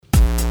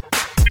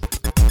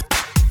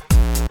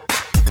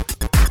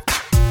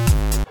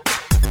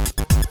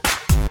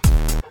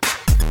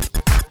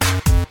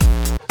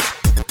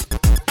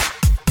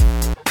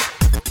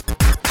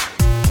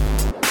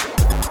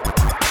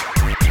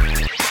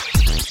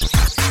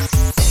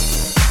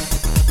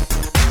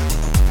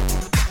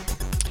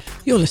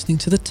You're listening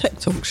to the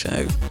TechTalk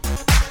show.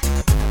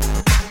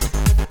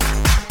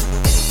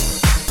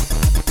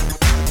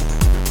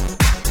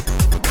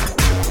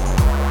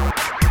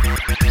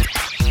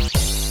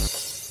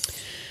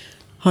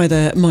 Hi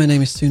there, my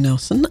name is Sue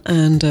Nelson,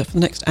 and for the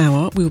next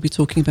hour we will be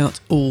talking about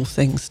all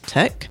things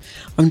tech.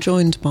 I'm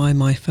joined by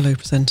my fellow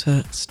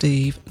presenter,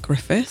 Steve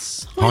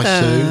Griffiths. Hi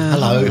Sue,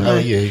 hello, how are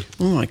you?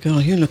 Oh my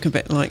God, you look a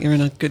bit like you're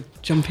in a good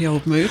jumpy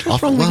old mood.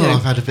 What's wrong with you?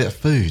 I've had a bit of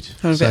food.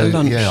 Had a bit of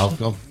lunch? Yeah,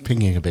 I'm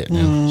pinging a bit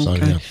now. Okay.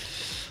 So yeah.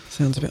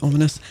 Sounds a bit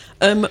ominous.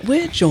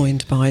 We're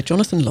joined by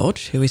Jonathan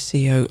Lodge, who is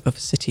CEO of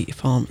City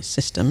Farm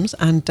Systems,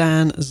 and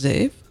Dan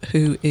Ziv,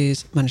 who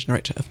is Managing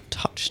Director of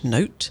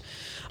TouchNote.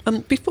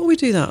 Before we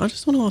do that, I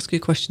just want to ask you a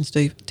question,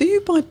 Steve. Do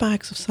you buy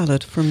bags of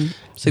salad from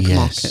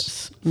supermarkets?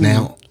 Yes.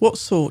 Now, what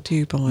sort do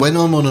you buy? When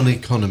I'm on an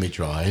economy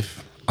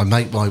drive, I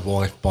make my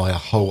wife buy a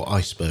whole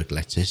iceberg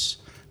lettuce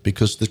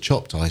because the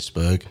chopped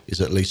iceberg is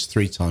at least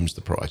 3 times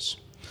the price.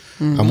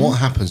 Mm-hmm. And what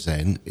happens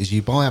then is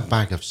you buy a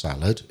bag of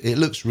salad. It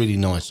looks really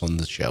nice on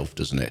the shelf,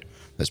 doesn't it?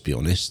 Let's be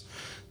honest.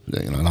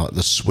 You know, like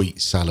the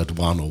sweet salad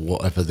one or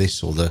whatever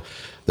this, or the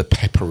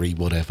peppery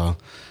whatever.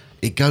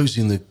 It goes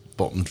in the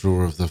bottom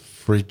drawer of the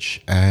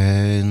fridge,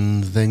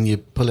 and then you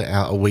pull it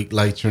out a week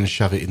later and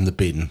shove it in the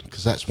bin,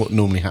 because that's what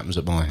normally happens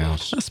at my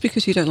house. That's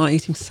because you don't like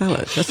eating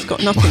salad. That's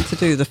got nothing to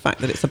do with the fact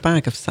that it's a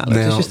bag of salad.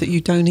 It's just that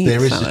you don't eat salad.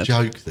 There is a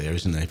joke there,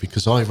 isn't there?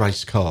 Because I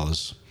race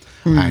cars,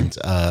 and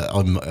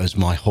as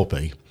my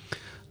hobby,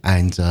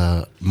 and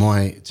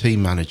my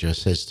team manager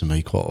says to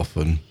me quite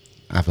often,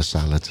 have a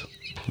salad.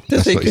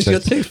 Because you're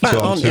too fat,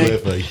 aren't you?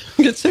 Heavy.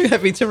 You're too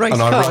heavy to race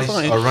cars.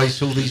 I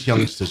race all these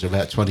youngsters who are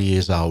about 20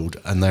 years old,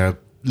 and they're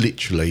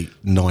literally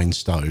 9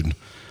 stone.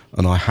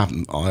 And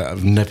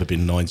I've never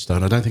been 9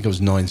 stone. I don't think I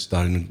was 9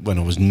 stone when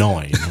I was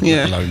 9,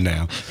 let alone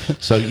now.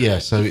 So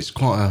it's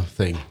quite a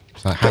thing.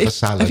 So have a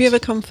salad. Have you ever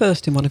come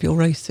first in one of your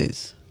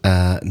races?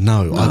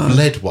 No. I've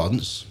led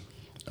once.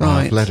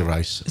 Right. I've led a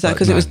race. Is that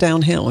because it was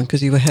downhill and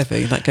because you were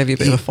heavy? That gave you a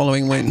bit of a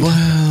following wind?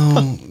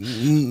 Well,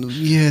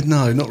 yeah,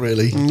 no, not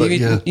really. But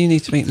you need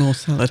to eat more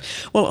salad.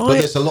 But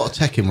there's a lot of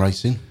tech in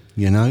racing,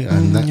 you know,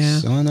 and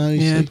that's, I know,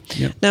 you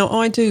see. Yeah. Now,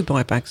 I do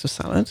buy bags of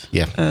salad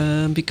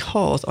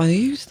because I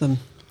use them.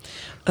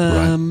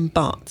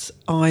 But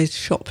I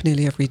shop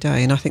nearly every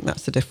day, and I think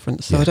that's the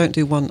difference. So I don't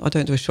do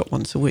a shop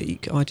once a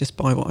week. I just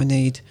buy what I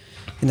need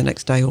in the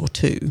next day or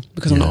two,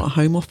 because I'm not at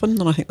home often,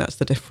 and I think that's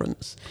the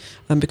difference.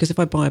 Because if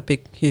I buy a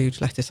big, huge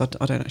lettuce, I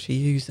don't actually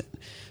use it.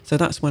 So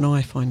that's when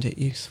I find it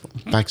useful.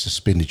 Bags of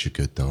spinach are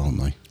good, though,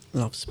 aren't they?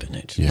 Love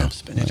spinach. Yeah, love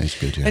spinach. That is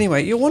good, yeah.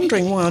 Anyway, you're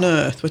wondering why on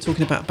earth we're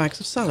talking about bags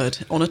of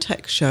salad on a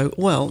tech show.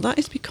 Well, that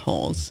is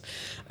because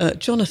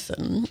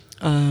Jonathan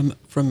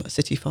from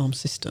City Farm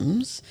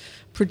Systems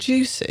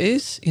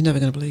produces, you're never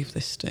going to believe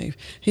this, Steve,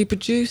 he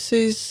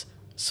produces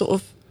sort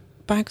of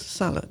bags of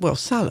salad,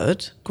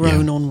 salad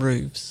grown on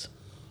roofs.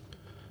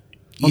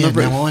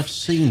 Now I've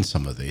seen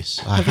some of this.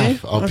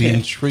 I'll be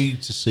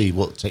intrigued to see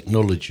what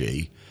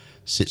technology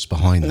sits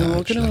behind that.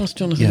 We're going to ask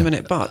Jonathan in a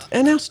minute, but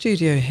in our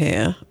studio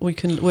here,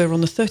 we're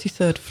on the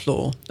 33rd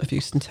floor of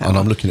Euston Tower. And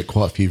I'm looking at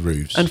quite a few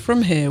roofs. And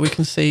from here we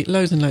can see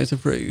loads and loads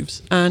of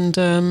roofs. And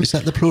is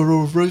that the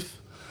plural of roof?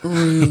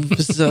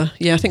 Roofs.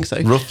 Yeah, I think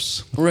so.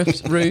 Roofs.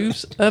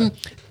 Roofs.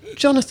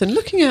 Jonathan,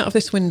 looking out of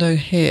this window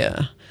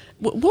here,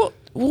 what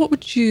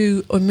would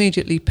you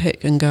immediately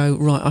pick and go,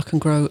 right, I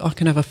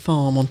can have a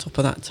farm on top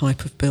of that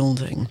type of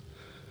building?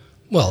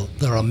 Well,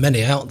 there are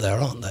many out there,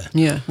 aren't there?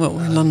 Yeah, well,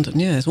 we're in London,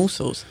 there's all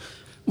sorts.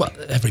 Well,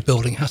 every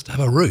building has to have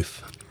a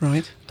roof.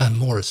 Right. And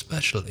more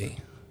especially,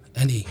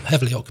 any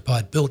heavily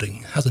occupied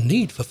building has a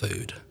need for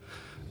food.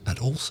 And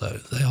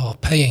also, they are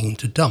paying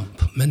to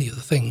dump many of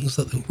the things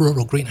that the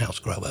rural greenhouse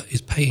grower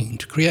is paying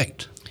to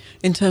create.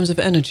 In terms of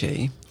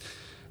energy?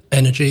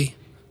 Energy,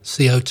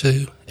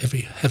 CO2.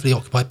 Every heavily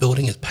occupied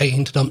building is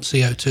paying to dump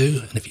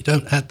CO2. And if you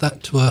don't add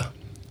that to a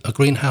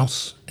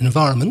greenhouse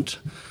environment,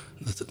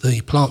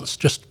 the plants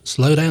just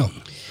slow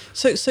down.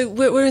 So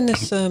we're in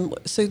this.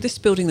 So this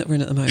building that we're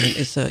in at the moment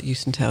is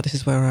Euston Tower. This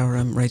is where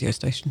our radio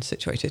station is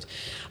situated.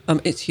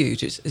 It's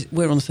huge.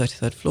 We're on the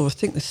 33rd floor. I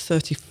think there's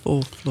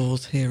 34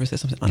 floors here. Is there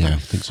something like that? Yeah, I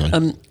think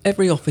so.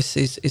 Every office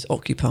is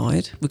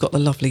occupied. We've got the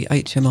lovely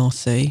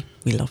HMRC.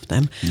 We love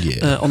them.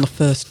 Yeah. On the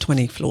first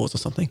 20 floors or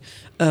something.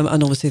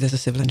 And obviously there's a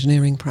civil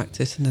engineering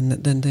practice, and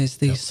then there's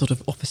these sort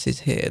of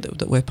offices here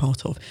that we're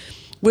part of.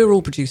 We're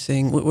all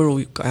producing. We're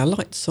all got our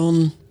lights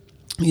on.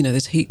 You know,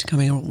 there's heat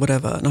coming or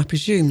whatever, and I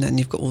presume then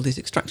you've got all these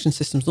extraction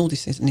systems and all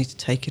these things that need to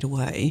take it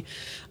away.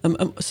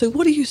 So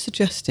what are you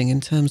suggesting in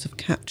terms of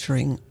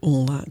capturing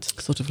all that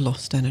sort of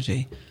lost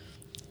energy?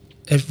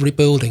 Every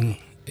building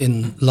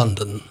in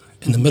London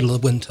in the middle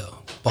of winter,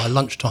 by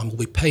lunchtime, will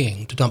be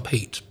paying to dump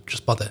heat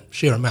just by the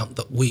sheer amount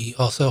that we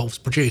ourselves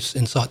produce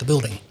inside the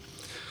building.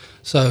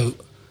 So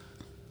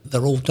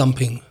they're all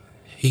dumping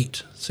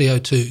heat,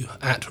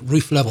 CO2, at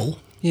roof level.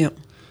 Yeah.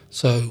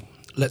 So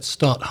let's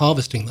start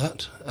harvesting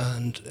that.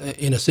 And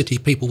in a city,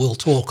 people will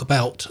talk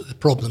about the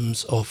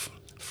problems of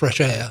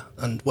fresh air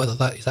and whether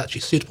that is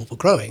actually suitable for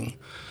growing.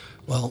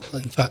 Well,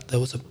 in fact,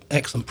 there was an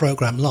excellent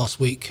programme last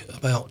week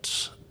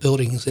about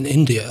buildings in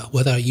India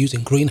where they're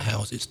using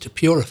greenhouses to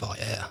purify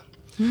air.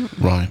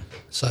 Right.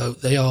 So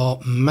they are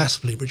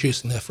massively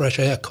reducing their fresh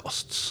air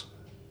costs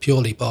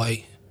purely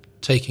by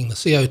taking the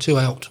CO2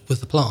 out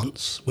with the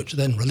plants, which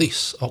then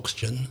release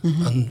oxygen,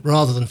 and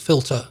rather than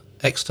filter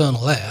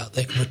external air,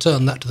 they can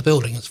return that to the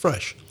building as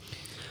fresh.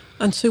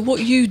 And so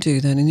what you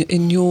do then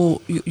in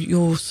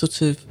your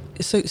sort of...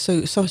 So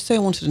say I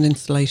wanted an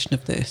installation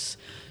of this.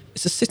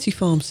 It's a city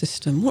farm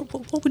system.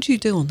 What would you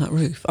do on that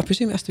roof? I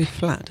presume it has to be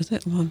flat, does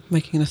it? Or I'm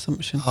making an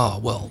assumption.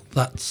 Well,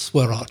 that's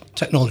where our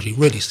technology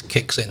really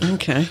kicks in.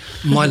 Okay.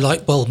 My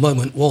light bulb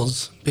moment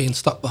was being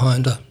stuck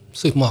behind a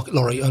supermarket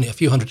lorry only a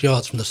few hundred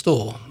yards from the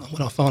store. And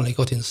when I finally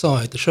got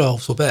inside, the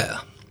shelves were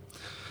bare.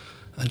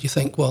 And you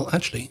think, well,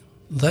 actually,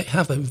 they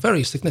have a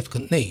very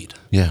significant need.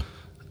 Yeah.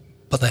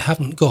 But they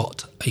haven't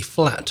got a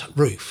flat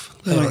roof.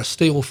 They're a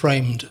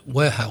steel-framed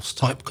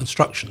warehouse-type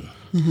construction.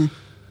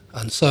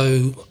 And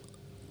so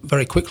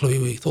very quickly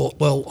we thought,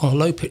 well, on a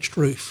low-pitched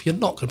roof, you're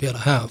not going to be able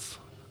to have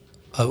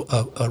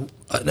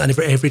an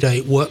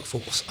everyday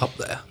workforce up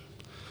there.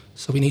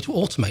 So we need to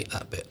automate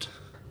that bit.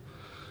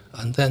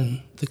 And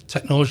then the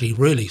technology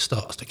really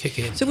starts to kick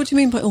in. So what do you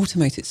mean by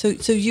automate it?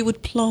 So you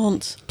would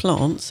plant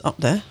plants up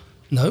there?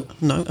 No,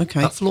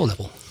 okay. at floor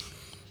level.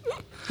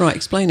 Right,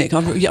 explain it. I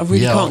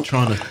really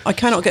can't. I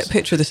cannot get a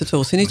picture of this at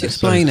all. So you need to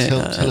explain it.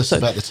 Tell us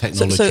about the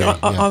technology. So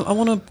I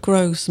want to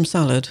grow some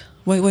salad.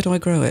 Where do I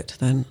grow it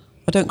then?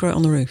 I don't grow it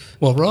on the roof.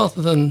 Well,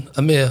 rather than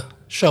a mere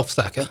shelf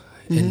stacker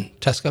in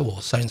Tesco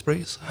or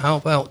Sainsbury's, how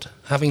about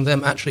having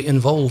them actually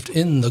involved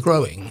in the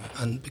growing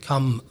and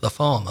become the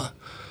farmer?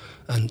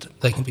 And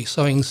they can be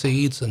sowing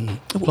seeds and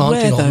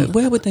planting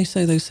Where would they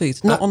sow those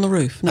seeds? Not on the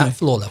roof, no. At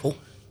floor level.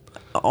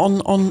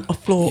 On a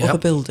floor of a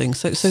building.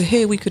 So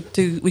here we could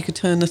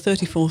turn the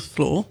 34th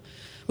floor,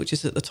 which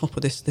is at the top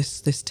of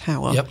this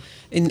tower,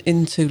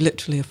 into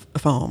literally a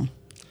farm,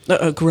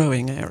 a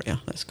growing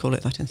area. Let's call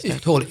it that instead. You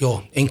call it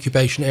your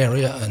incubation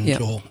area and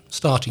your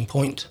starting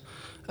point,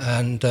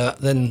 and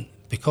then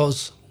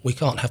because we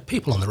can't have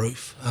people on the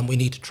roof and we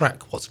need to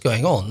track what's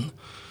going on,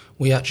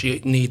 we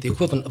actually need the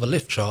equivalent of a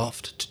lift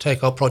shaft to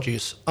take our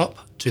produce up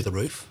to the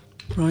roof.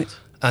 Right.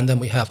 And then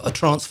we have a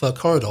transfer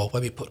corridor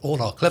where we put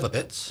all our clever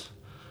bits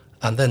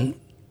and then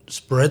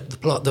spread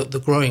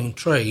the growing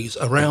trays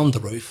around the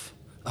roof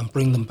and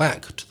bring them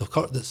back to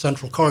the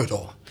central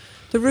corridor.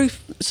 The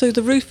roof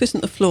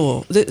isn't the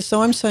floor.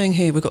 So I'm saying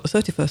here we've got the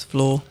 31st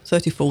floor,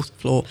 34th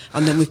floor,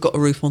 and then we've got a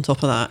roof on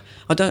top of that.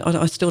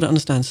 I still don't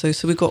understand. So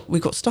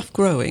we've got stuff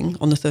growing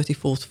on the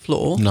 34th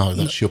floor. No,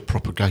 that's your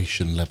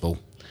propagation level.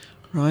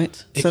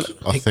 Right.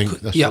 I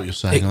think that's what you're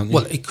saying, aren't you?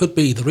 Well, it could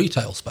be the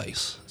retail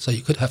space. So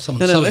you could have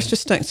someone. No. Let's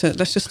just stick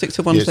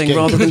to one thing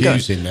rather than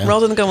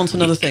go on to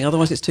another thing.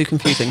 Otherwise, it's too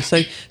confusing.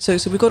 So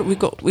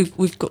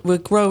we're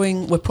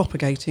growing, we're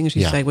propagating, as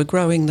you say. We're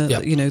growing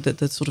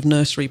the sort of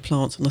nursery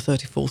plants on the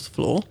 34th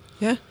floor.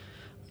 Yeah.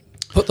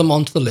 Put them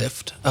onto the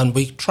lift, and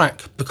we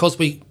track because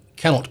we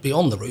cannot be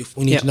on the roof.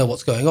 We need to know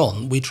what's going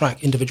on. We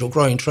track individual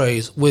growing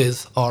trays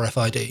with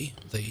RFID,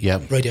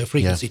 the radio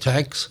frequency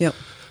tags. Yep.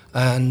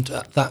 And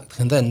that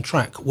can then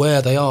track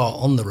where they are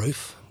on the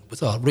roof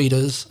with our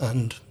readers.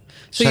 And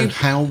so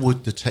how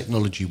would the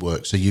technology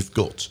work? So you've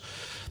got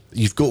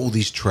all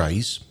these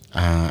trays,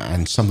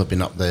 and some have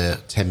been up there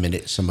 10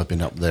 minutes, some have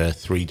been up there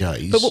 3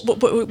 days. But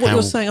what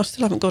you're saying, I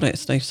still haven't got it,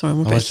 Steve. Sorry,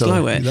 I'm a bit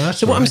slow at it.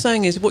 So what I'm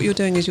saying is, what you're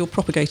doing is you're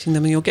propagating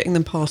them and you're getting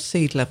them past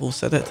seed level,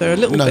 so that they're a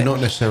little bit. No,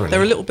 not necessarily.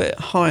 They're a little bit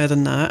higher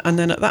than that, and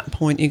then at that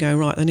point you go,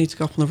 right, they need to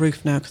go up on the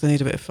roof now because they need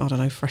a bit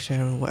of fresh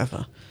air or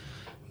whatever.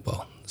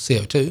 Well,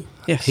 CO2,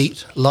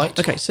 heat, light.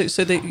 Okay,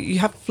 so you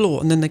have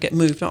floor and then they get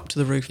moved up to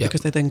the roof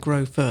because they then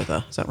grow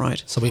further. Is that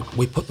right? So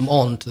we put them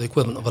on to the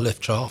equivalent of a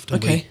lift shaft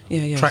and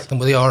we track them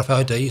with the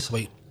RFID. So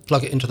we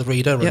plug it into the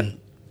reader and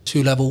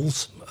 2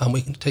 levels and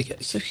we can take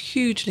it. It's a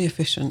hugely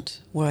efficient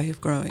way of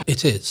growing.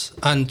 It is.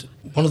 And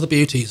one of the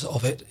beauties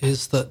of it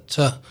is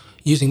that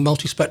using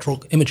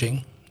multispectral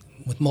imaging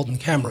with modern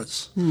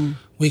cameras,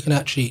 we can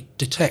actually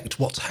detect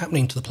what's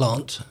happening to the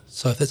plant.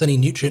 So if there's any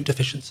nutrient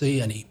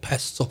deficiency, any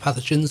pests or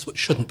pathogens, which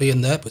shouldn't be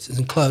in there because it's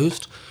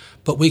enclosed,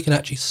 but we can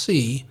actually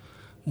see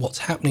what's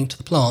happening to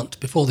the plant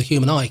before the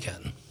human eye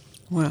can.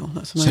 Wow,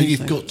 that's amazing. So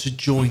you've got to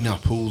join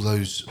up all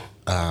those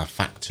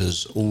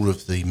factors, all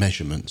of the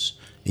measurements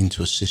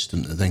into a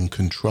system that then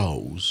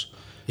controls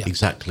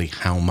exactly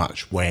how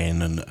much,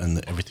 when,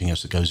 and everything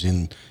else that goes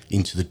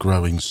into the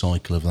growing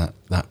cycle of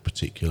that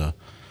particular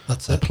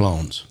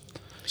plant.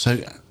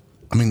 So,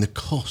 I mean, the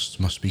costs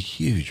must be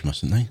huge,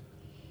 mustn't they?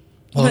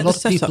 Well, a lot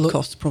of setup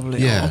costs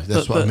probably are.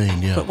 That's what I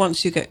mean, yeah. But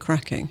once you get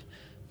cracking...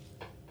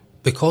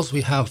 Because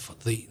we have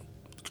the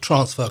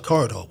transfer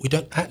corridor, we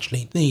don't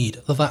actually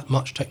need that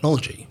much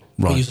technology.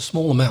 Right. We use a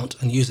small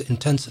amount and use it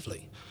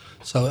intensively.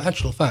 So, in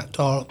actual fact,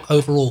 our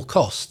overall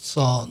costs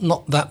are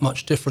not that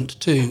much different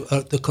to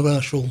the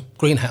commercial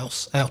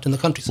greenhouse out in the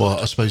countryside. Well,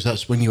 I suppose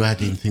that's when you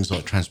add in things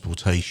like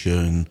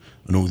transportation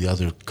and all the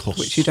other costs,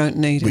 which you don't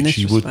need in this respect. Which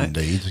you wouldn't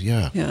need,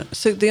 yeah.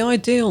 So the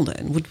ideal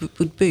then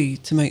would be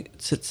to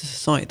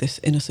site this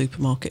in a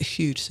supermarket, a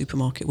huge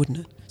supermarket, wouldn't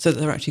it? So that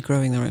they're actually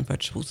growing their own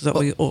vegetables. Is that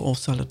what or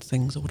salad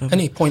things or whatever?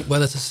 Any point where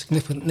there's a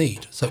significant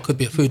need. So it could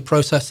be a food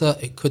processor,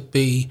 it could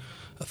be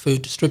a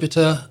food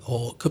distributor,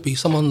 or it could be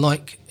someone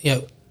like,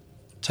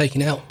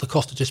 taking out the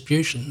cost of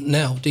distribution.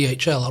 Now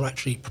DHL are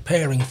actually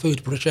preparing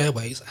food for British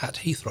Airways at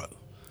Heathrow.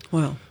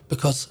 Wow.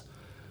 Because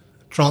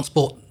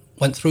transport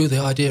went through the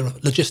idea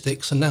of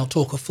logistics and now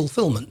talk of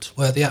fulfillment,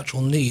 where the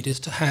actual need is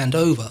to hand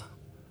over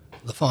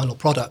the final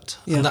product.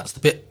 Yeah. And that's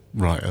the bit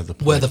Right, at the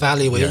point. where the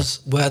value is,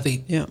 where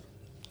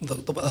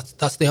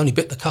that's the only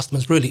bit the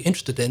customer's really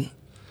interested in.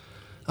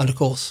 And of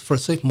course, for a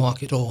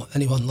supermarket or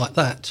anyone like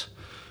that,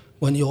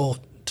 when you're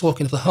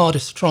talking of the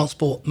hardest to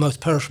transport, most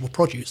perishable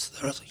produce,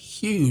 there is a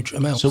huge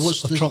amount of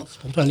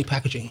transport-only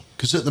packaging.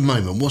 Because at the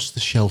moment, what's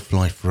the shelf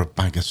life for a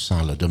bag of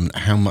salad, and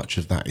how much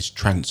of that is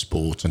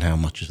transport and how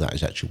much of that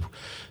is actually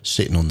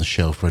sitting on the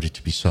shelf ready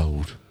to be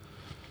sold?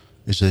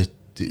 Is there,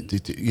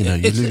 you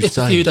lose days. It's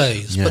a few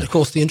days, but of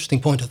course the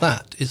interesting point of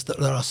that is that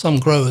there are some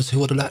growers who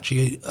would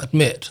actually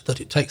admit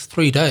that it takes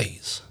 3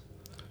 days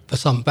for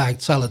some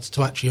bagged salads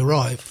to actually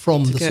arrive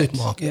from the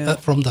supermarket,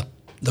 from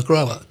the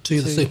grower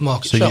to the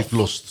supermarket shelf. So you've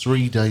lost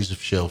 3 days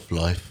of shelf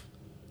life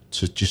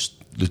to just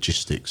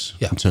logistics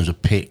in terms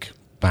of pick,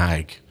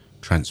 bag,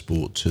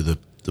 transport to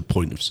the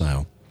point of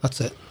sale.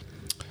 That's it.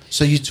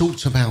 So you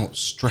talked about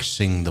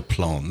stressing the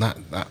plant,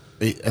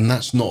 and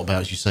that's not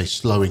about, as you say,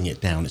 slowing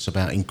it down. It's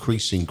about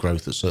increasing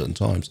growth at certain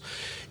times.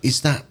 Is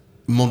that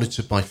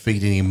monitored by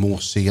feeding in more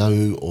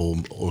CO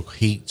or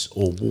heat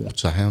or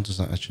water? How does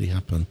that actually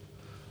happen?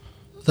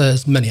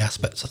 There's many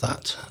aspects of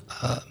that.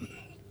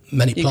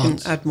 Many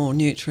plants. You can add more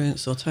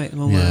nutrients or take them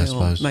away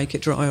or make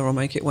it drier or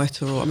make it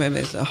wetter. Or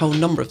there's a whole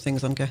number of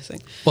things, I'm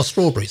guessing. Well,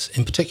 strawberries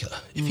in particular,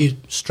 if you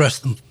stress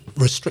them,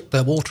 restrict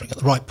their watering at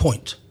the right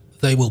point,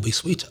 they will be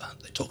sweeter.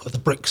 They talk of the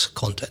bricks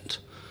content.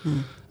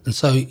 And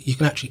so you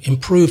can actually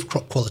improve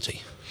crop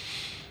quality.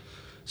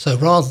 So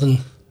rather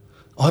than,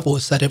 I've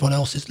always said everyone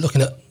else is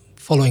looking at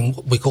following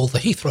what we call the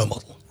Heathrow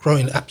model,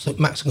 growing at absolute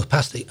maximum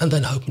capacity and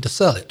then hoping to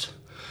sell it.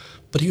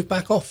 But if you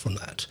back off from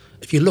that,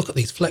 if you look at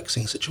these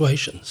flexing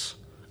situations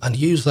and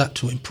use that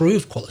to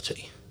improve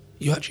quality,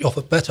 you actually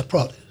offer better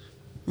product.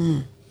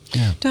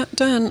 Yeah.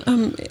 Dan,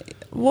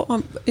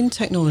 in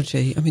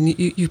technology, I mean,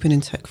 you've been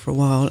in tech for a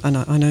while, and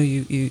I know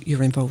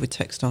you're involved with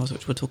textiles,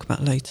 which we'll talk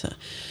about later.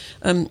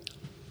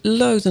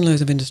 Loads and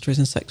loads of industries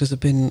and sectors have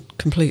been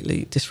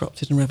completely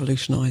disrupted and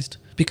revolutionised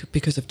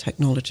because of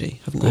technology,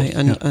 haven't they?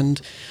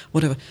 And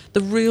whatever. The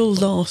real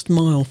last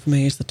mile for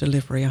me is the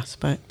delivery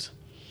aspect.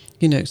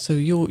 So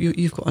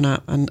you've got an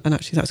app, and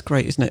actually that's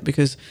great, isn't it?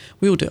 Because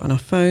we all do it on our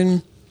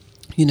phone,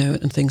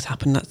 and things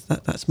happen.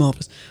 That's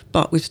marvellous.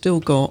 But we've still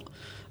got,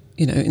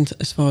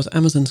 as far as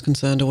Amazon's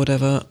concerned or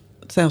whatever,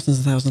 thousands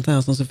and thousands and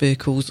thousands of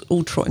vehicles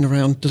all trotting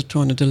around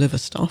trying to deliver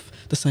stuff.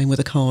 The same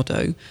with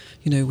Ocado,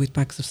 with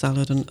bags of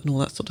salad and all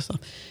that sort of stuff.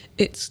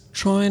 It's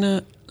trying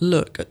to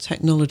look at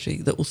technology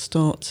that will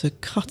start to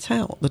cut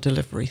out the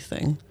delivery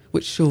thing,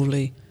 which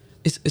surely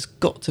is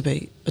got to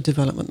be a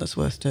development that's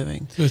worth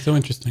doing. So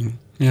interesting.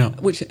 Yeah.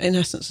 Which in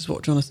essence is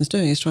what Jonathan's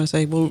doing, is trying to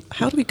say, well,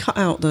 how do we cut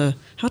out the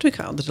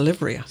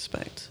delivery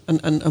aspect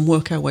and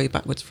work our way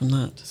backwards from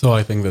that? So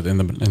I think that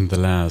in the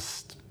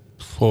last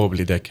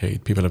probably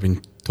decade, people have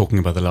been talking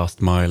about the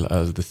last mile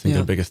as the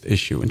single biggest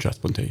issue in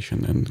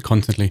transportation, and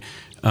constantly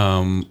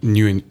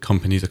new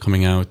companies are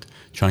coming out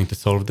trying to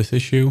solve this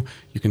issue.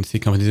 You can see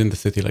companies in the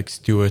city like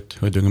Stewart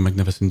who are doing a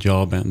magnificent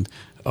job and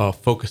are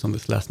focused on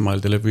this last mile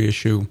delivery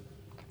issue.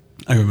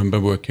 I remember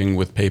working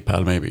with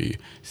PayPal maybe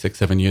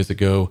 6-7 years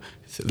ago.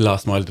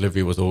 Last mile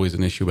delivery was always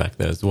an issue back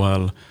there as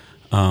well.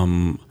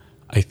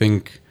 I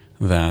think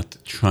that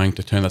trying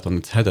to turn that on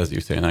its head, as you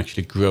say, and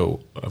actually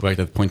grow right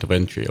at the point of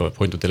entry or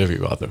point of delivery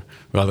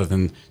rather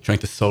than trying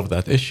to solve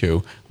that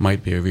issue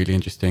might be a really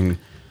interesting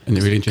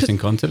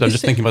concept. I'm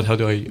just thinking about how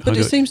do I... But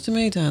it seems to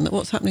me, Dan, that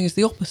what's happening is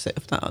the opposite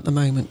of that at the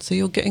moment. So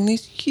you're getting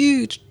these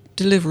huge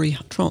delivery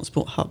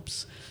transport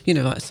hubs,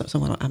 like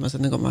someone like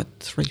Amazon, they've got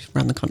 3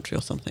 around the country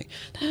or something.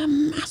 They're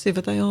massive,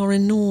 they are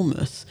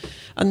enormous.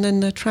 And then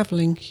they're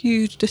travelling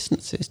huge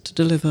distances to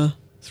deliver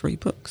 3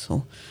 books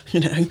or,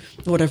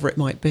 whatever it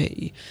might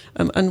be.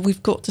 And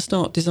we've got to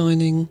start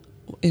designing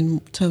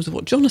in terms of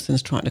what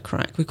Jonathan's trying to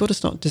crack. We've got to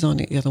start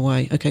designing it the other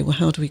way. Okay, well,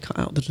 how do we cut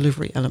out the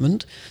delivery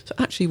element? So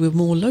actually we're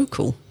more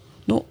local,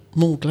 not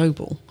more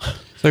global.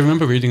 So I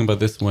remember reading about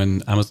this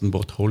when Amazon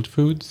bought Whole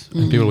Foods,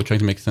 and people were trying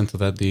to make sense of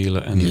that deal.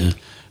 And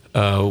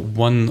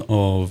one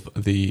of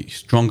the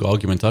strong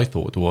arguments, I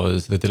thought,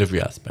 was the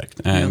delivery aspect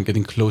and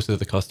getting closer to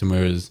the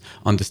customers,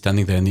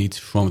 understanding their needs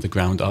from the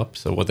ground up,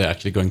 so what they're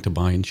actually going to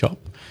buy and shop,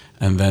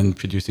 and then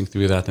producing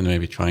through that and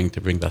maybe trying to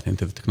bring that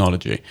into the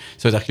technology.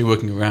 So it's actually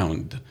working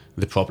around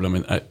the problem,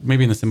 and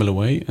maybe in a similar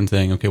way, and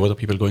saying, okay, what are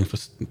people going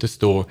to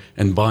store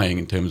and buying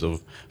in terms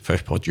of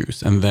fresh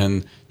produce, and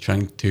then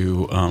trying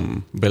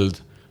to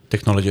build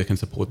technology that can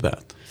support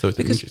that. So it's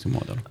an interesting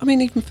model. I mean,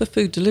 even for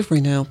food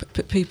delivery now,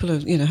 people are,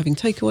 having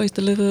takeaways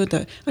delivered.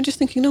 I'm just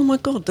thinking, oh my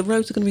God, the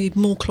roads are going to be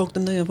more clogged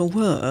than they ever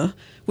were,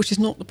 which is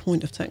not the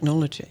point of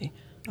technology.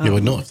 Well,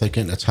 not if they're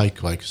getting a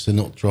takeaway, because they're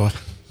not driving.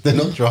 They're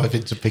not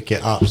driving to pick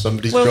it up.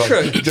 Somebody's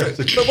driving.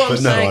 True.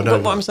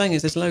 But what I'm saying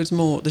is there's loads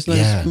more. There's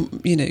loads,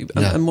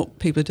 and what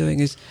people are doing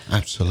is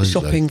absolutely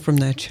shopping from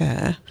their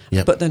chair,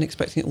 but then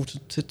expecting it all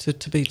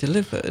to be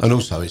delivered. And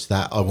also, it's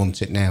that I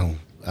want it now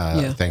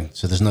thing.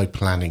 So there's no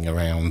planning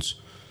around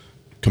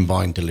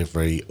combined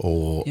delivery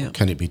or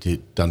can it be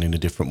done in a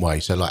different way.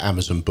 So like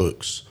Amazon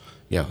Books.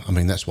 Yeah, I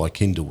mean, that's why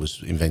Kindle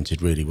was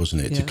invented, really,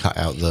 wasn't it? To cut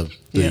out the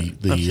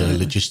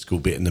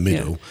logistical bit in the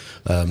middle.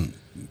 Yeah.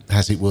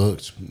 Has it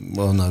worked?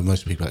 Well, no,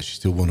 most people actually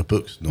still want a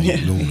book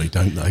normally,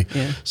 don't they?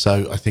 Yeah.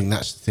 So I think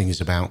that's the thing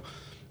is about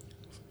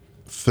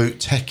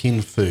food. Tech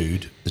in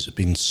food has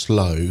been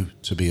slow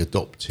to be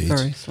adopted.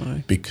 Very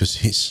slow.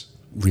 Because it's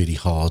really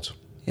hard.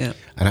 Yeah.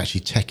 And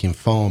actually tech in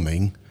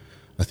farming,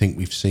 I think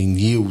we've seen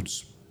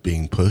yields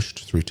being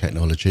pushed through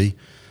technology,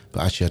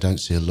 but actually I don't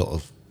see a lot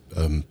of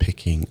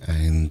picking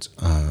and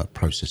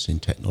processing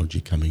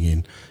technology coming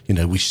in. You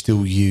know, we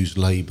still use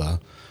labour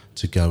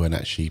to go and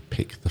actually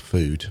pick the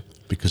food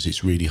because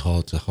it's really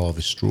hard to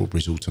harvest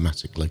strawberries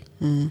automatically.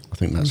 I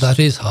think that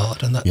is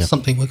hard, and that's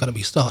something we're going to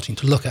be starting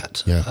to look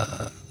at.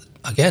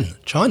 Again,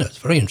 China is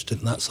very interested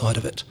in that side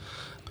of it,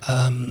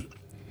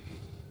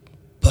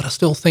 but I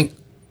still think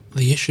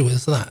the issue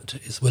is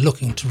we're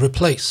looking to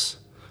replace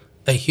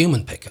a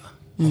human picker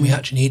when we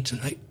actually need to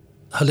make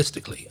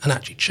holistically and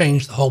actually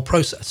change the whole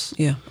process.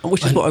 Yeah,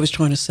 which is what I was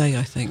trying to say,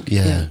 I think.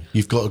 Yeah,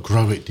 you've got to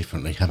grow it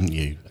differently, haven't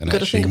you? And got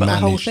to think about the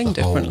whole thing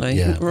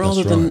differently,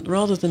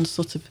 rather than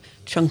sort of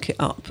chunk it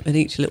up in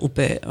each little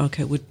bit.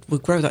 Okay, we'll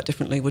grow that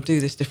differently, we'll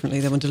do this differently,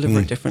 then we'll deliver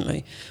it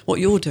differently.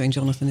 What you're doing,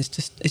 Jonathan, is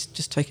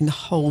just taking the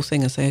whole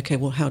thing and say, okay,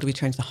 well, how do we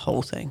change the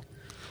whole thing?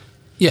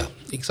 Yeah,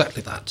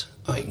 exactly that.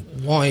 I mean,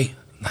 why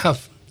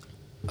have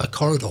a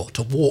corridor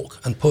to walk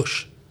and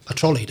push a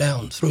trolley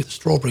down through the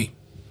strawberry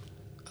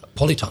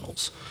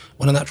polytunnels,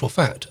 when in actual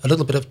fact a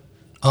little bit of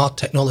our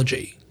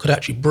technology could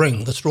actually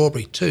bring the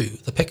strawberry to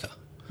the picker,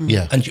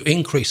 and you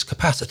increase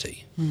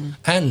capacity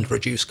and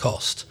reduce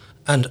cost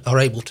and are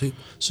able to.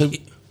 So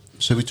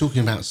we're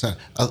talking about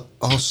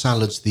are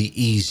salads the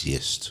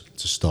easiest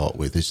to start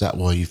with? Is that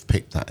why you've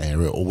picked that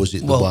area, or was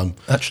it the one?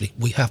 Actually,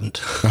 we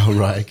haven't. Oh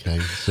right, okay.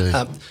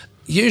 So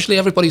usually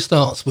everybody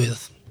starts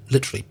with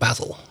literally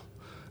basil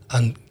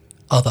and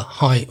other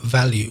high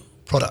value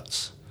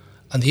products.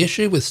 And the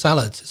issue with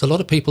salads is a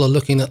lot of people are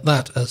looking at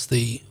that as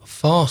the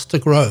fast to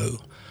grow,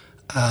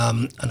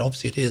 and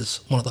obviously it is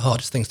one of the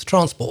hardest things to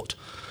transport.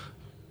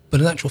 But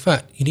in actual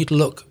fact, you need to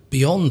look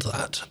beyond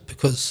that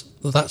because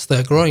that's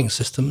their growing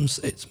systems.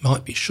 It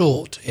might be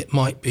short, it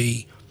might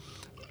be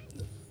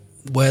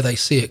where they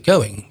see it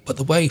going, but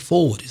the way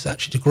forward is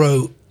actually to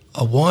grow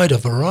a wider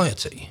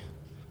variety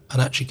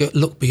and actually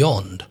look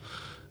beyond.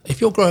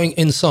 If you're growing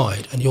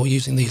inside and you're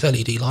using these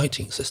LED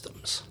lighting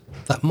systems,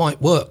 that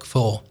might work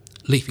for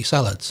leafy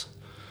salads,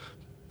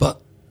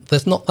 but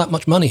there's not that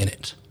much money in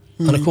it.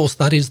 And of course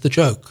that is the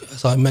joke,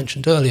 as I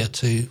mentioned earlier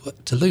to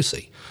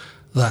Lucy,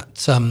 that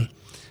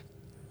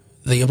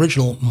the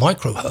original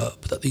micro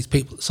herb that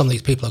some of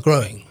these people are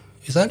growing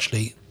is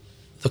actually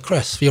the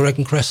cress for your egg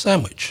and cress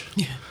sandwich,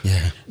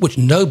 which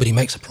nobody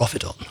makes a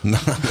profit on. No.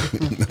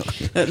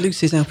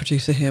 Lucy's our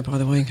producer here, by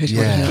the way, in case you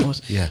wanted to know who that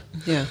was.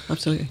 Yeah,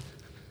 absolutely.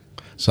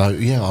 So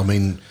I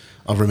mean,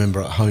 I remember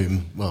at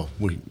home,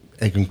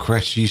 egg and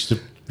cress used to.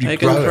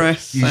 Egg and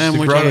cress sandwiches. You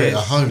used to grow it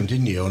at home,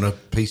 didn't you, on a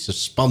piece of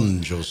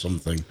sponge or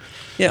something?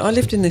 Yeah, I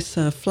lived in this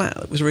flat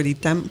that was really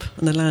damp,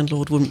 and the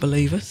landlord wouldn't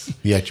believe us.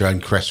 You had your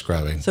own cress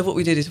growing. So what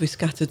we did is we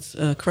scattered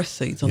cress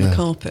seeds on the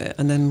carpet,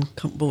 and then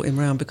brought him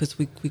round because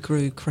we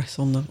grew cress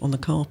on the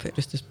carpet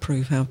just to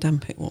prove how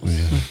damp it was.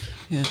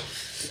 Yeah.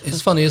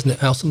 It's funny, isn't it,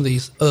 how some of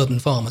these urban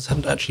farmers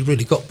haven't actually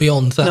really got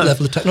beyond that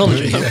level of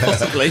technology.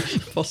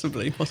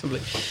 Possibly.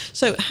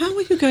 So how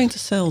are you going to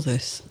sell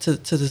this to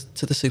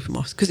the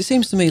supermarkets? Because it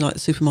seems to me like the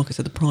supermarkets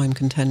are the prime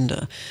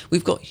contender.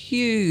 We've got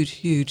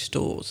huge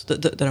stores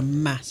that are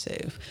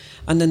massive,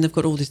 and then they've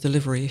got all these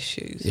delivery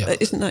issues. Yeah.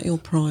 Isn't that your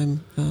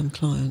prime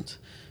client?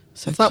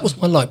 So that was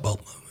my light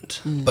bulb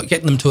moment. But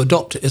getting them to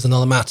adopt it is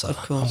another matter. Of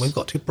course. And we've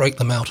got to break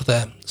them out of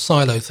their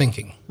silo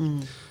thinking.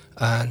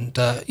 And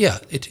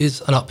it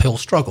is an uphill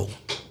struggle,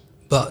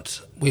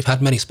 but we've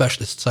had many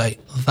specialists say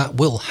that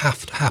will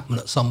have to happen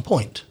at some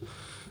point.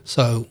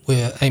 So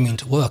we're aiming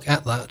to work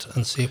at that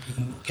and see if we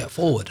can get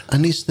forward.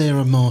 And is there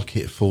a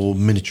market for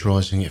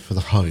miniaturising it for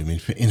the home?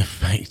 In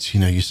effect,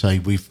 you say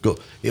we've got,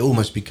 it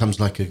almost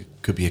becomes like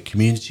could be a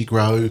community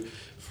grow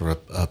for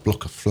a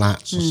block of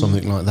flats or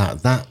something like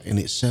that. That in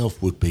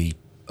itself would be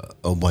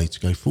a way to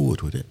go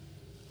forward, would it?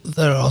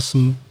 There are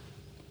some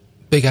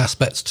big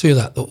aspects to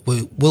that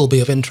will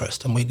be of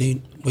interest, and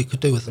we could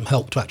do with some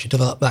help to actually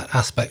develop that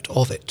aspect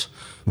of it.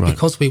 Right.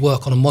 Because we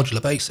work on a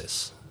modular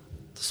basis,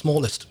 the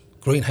smallest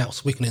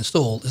greenhouse we can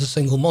install is a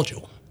single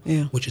module,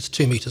 which is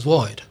 2 meters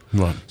wide.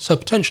 Right. So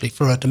potentially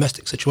for a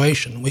domestic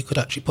situation, we could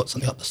actually put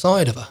something up the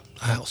side of a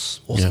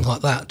house or something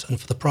like that, and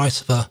for the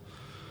price of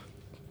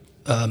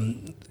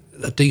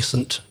a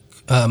decent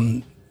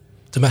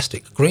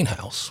domestic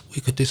greenhouse,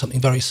 we could do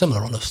something very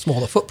similar on a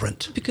smaller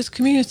footprint. Because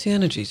community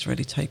energy's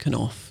really taken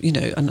off,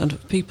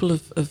 and people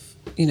have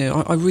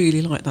I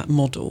really like that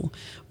model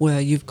where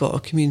you've got a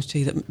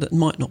community that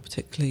might not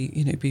particularly,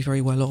 be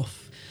very well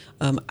off,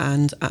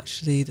 and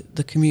actually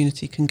the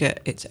community can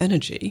get its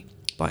energy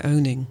by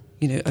owning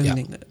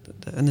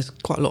and there's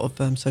quite a lot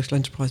of social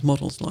enterprise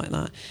models like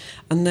that.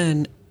 And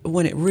then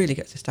when it really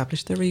gets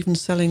established, they're even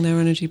selling their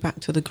energy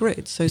back to the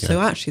grid. So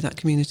actually that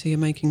community are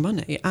making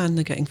money and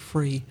they're getting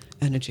free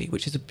energy,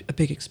 which is a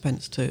big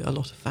expense to a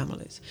lot of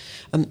families.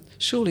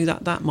 Surely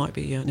that might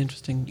be an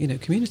interesting,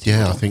 community Yeah,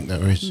 model. I think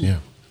there is, No,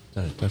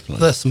 definitely.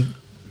 There's some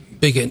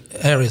big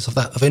areas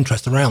of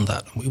interest around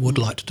that. We would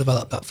like to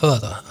develop that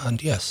further.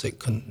 And yes, it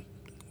can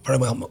very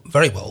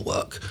well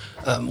work.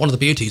 One of the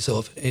beauties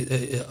of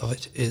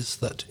it is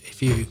that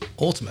if you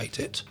automate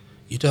it,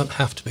 you don't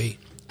have to be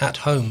at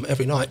home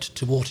every night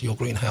to water your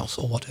greenhouse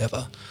or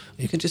whatever.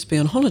 You could just be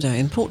on holiday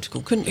in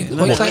Portugal, couldn't you?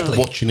 Well, exactly.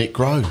 Watching it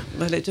grow.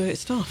 Let it do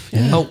its stuff.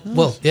 Yeah. Yeah. Oh,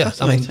 well,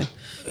 yes. I mean, Fascinating.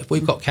 if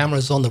we've got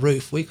cameras on the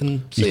roof, we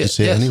can see You it. can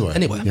see it Yes,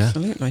 anywhere. Yeah.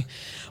 Absolutely.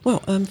 Well,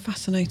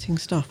 fascinating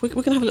stuff. We're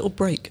going to have a little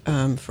break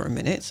for a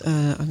minute,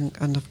 and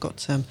I've got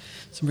some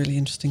really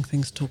interesting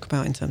things to talk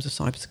about in terms of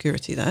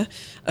cybersecurity there.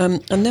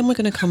 And then we're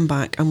going to come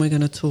back and we're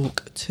going to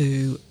talk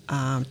to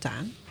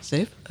Dan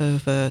Ziv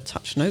of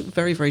TouchNote.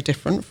 Very, very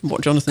different from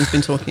what Jonathan's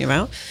been talking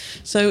about.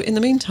 So in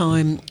the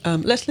meantime,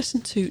 let's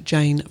listen to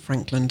Jane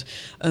Frankland.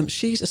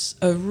 She's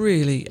a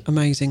really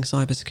amazing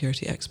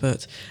cybersecurity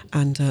expert,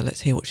 and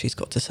let's hear what she's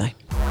got to say.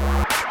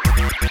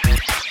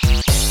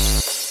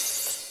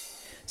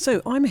 So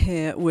I'm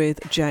here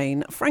with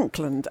Jane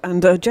Frankland,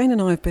 and Jane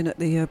and I have been at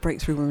the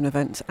Breakthrough Women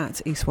event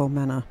at Eastwell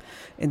Manor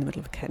in the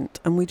middle of Kent,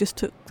 and we just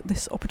took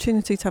this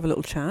opportunity to have a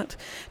little chat.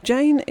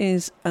 Jane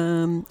is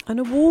an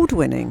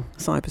award-winning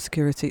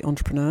cybersecurity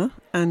entrepreneur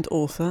and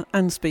author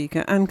and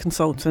speaker and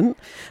consultant,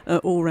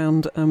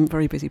 all-round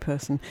very busy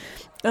person.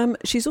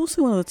 She's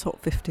also one of the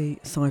top 50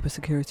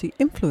 cybersecurity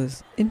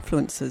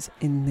influencers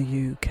in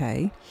the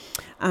UK,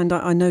 and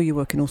I know you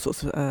work in all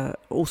sorts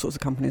of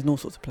companies and all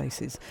sorts of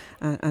places,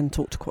 and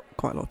talk to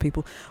quite a lot of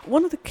people.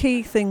 One of the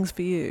key things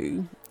for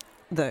you,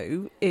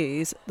 though,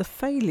 is the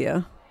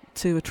failure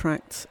to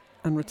attract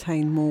and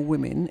retain more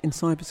women in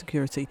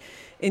cybersecurity.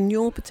 In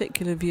your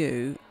particular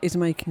view, is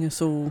making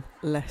us all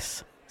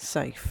less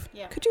safe.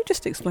 Yeah. Could you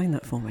just explain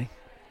that for me?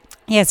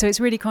 Yeah, so it's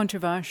really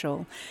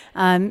controversial.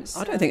 I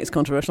don't think it's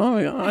controversial.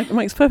 It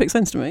makes perfect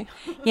sense to me.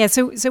 Yeah,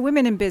 so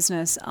women in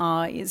business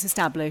it's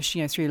established,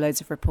 through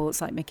loads of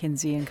reports like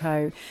McKinsey and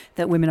Co,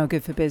 that women are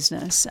good for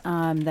business.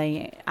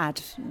 They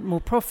add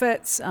more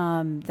profits.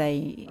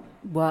 They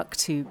work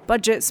to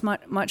budgets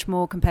much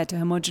more compared to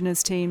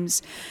homogenous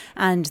teams,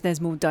 and there's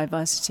more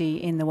diversity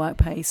in the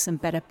workplace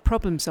and better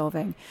problem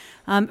solving.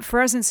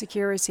 For us in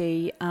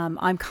security,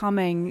 I'm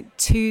coming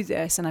to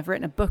this, and I've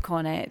written a book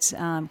on it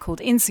called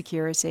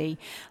Insecurity.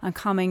 I'm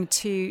coming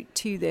to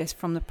this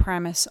from the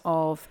premise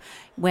of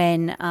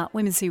when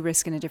women see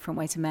risk in a different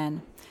way to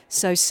men.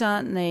 So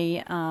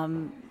certainly,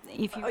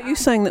 if you... Are you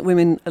saying that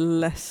women are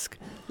less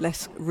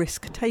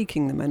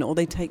risk-taking than men, or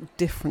they take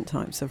different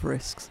types of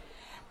risks?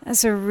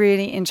 That's a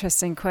really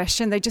interesting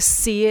question. They just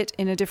see it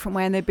in a different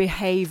way and they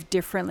behave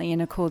differently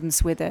in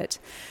accordance with it.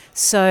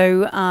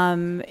 So,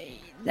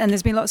 and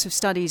there's been lots of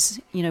studies,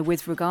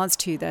 with regards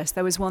to this.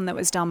 There was one that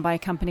was done by a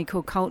company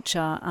called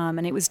Culture,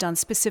 and it was done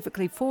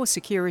specifically for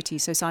security,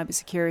 so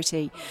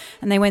cybersecurity.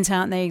 And they went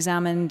out and they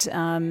examined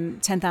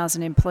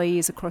 10,000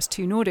 employees across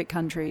 2 Nordic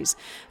countries,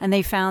 and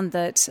they found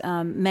that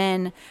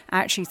men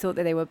actually thought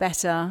that they were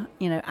better,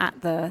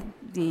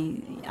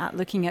 at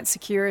looking at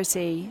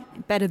security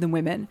better than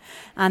women,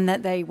 and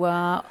that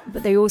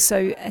but they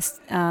also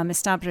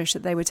established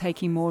that they were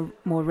taking more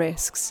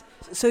risks.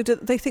 So do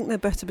they think they're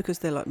better because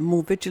they're like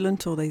more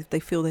vigilant, or they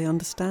feel they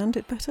understand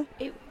it better?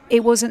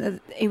 It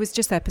wasn't. It was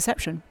just their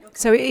perception.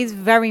 So it is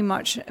very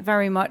much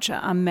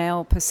a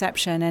male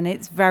perception, and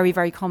it's very,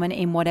 very common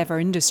in whatever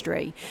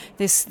industry.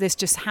 This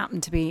just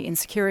happened to be in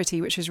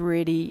security, which is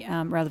really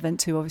relevant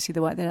to obviously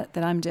the work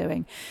that I'm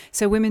doing.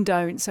 So women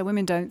don't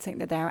think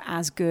that they're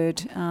as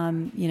good,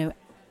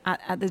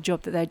 at the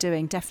job that they're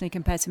doing, definitely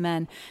compared to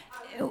men.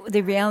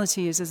 The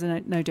reality is there's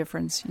no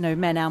difference.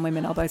 Men and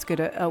women are both good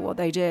at what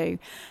they do.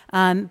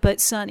 But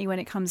certainly when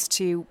it comes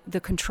to the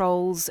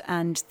controls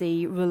and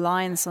the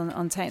reliance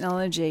on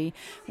technology,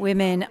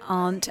 women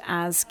aren't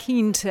as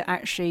keen to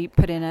actually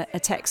put in a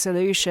tech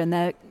solution.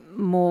 They're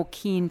more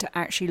keen to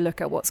actually look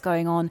at what's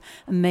going on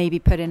and maybe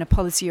put in a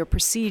policy or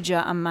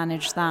procedure and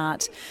manage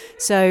that.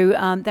 So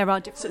there are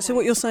different... So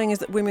what you're saying is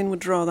that women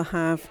would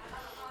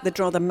they'd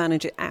rather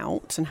manage it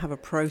out and have a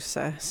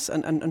process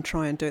and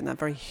try and do it in that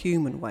very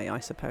human way, I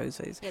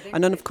suppose.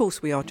 And then, of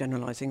course, we are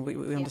generalising.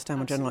 We understand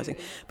we're generalising.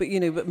 But,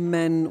 but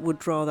men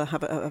would rather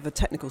have a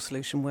technical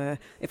solution where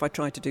if I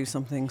tried to do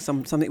something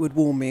would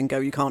warn me and go,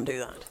 you can't do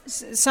that.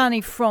 Certainly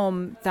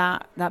from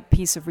that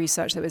piece of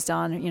research that was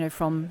done,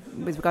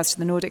 with regards to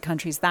the Nordic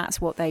countries,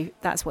 that's what they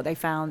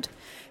found.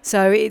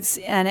 So it's,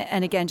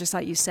 and again, just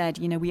like you said,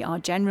 we are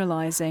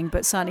generalising,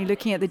 but certainly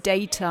looking at the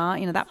data,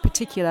 that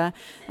particular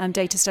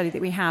data study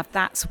that we have,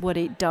 that's what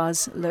it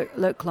does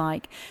look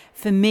like.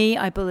 For me,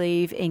 I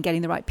believe in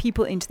getting the right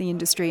people into the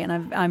industry,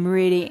 and I'm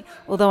really,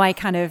 although I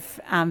kind of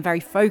am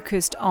very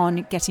focused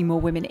on getting more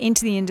women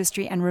into the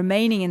industry and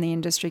remaining in the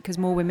industry, because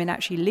more women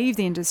actually leave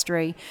the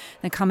industry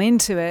than come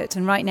into it.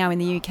 And right now in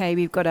the UK,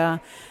 we've got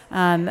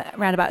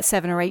around about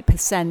 7 or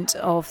 8%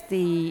 of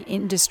the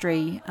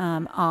industry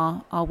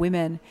are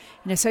women.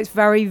 So it's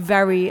very,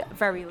 very,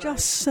 very low.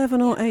 Just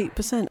 7 or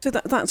 8%. So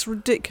that's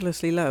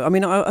ridiculously low. I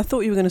mean, I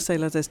thought you were going to say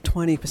there's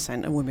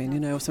 20% of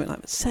women, or something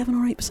like that. 7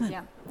 or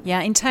 8%.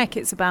 Yeah, in tech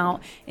it's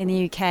about, in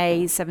the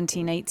UK,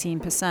 17,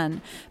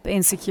 18%. But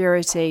in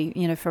security,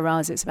 for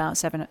us, it's about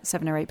 7 or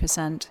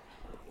 8%.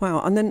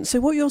 Wow. And then,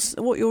 so what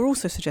you're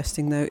also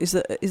suggesting, though, is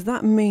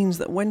that means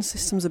that when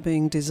systems are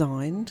being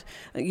designed,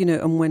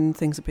 and when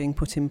things are being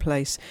put in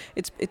place,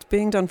 it's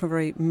being done from a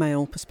very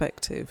male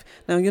perspective.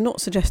 Now, you're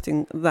not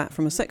suggesting that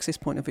from a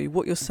sexist point of view.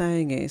 What you're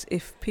saying is,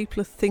 if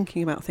people are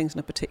thinking about things in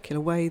a particular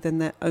way, then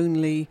they're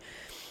only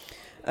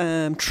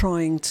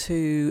trying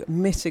to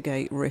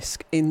mitigate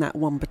risk in that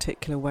one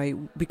particular way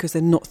because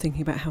they're not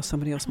thinking about how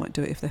somebody else might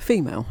do it if they're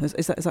female.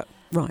 Is that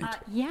right?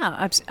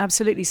 Yeah,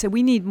 absolutely. So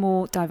we need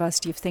more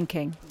diversity of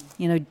thinking.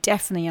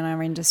 Definitely in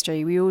our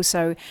industry. We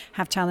also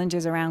have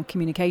challenges around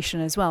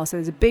communication as well. So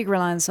there's a big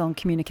reliance on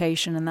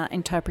communication and that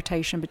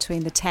interpretation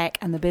between the tech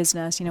and the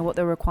business, what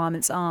the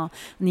requirements are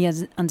and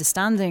the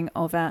understanding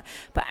of it.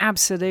 But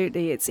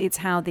absolutely, it's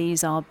how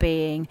these are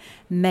being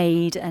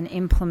made and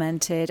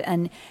implemented.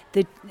 And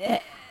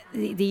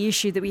the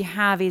issue that we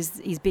have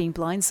is being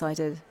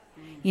blindsided.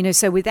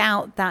 So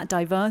without that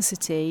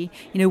diversity,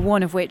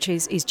 one of which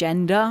is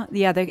gender,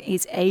 the other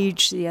is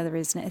age, the other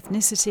is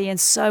ethnicity, and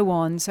so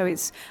on. So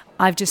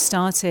I've just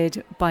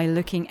started by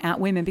looking at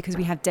women because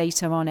we have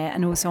data on it,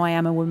 and also I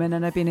am a woman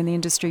and I've been in the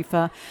industry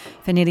for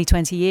nearly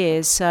 20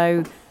 years.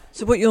 So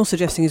what you're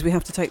suggesting is we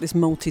have to take this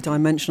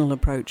multi-dimensional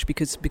approach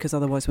because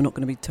otherwise we're not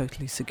going to be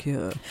totally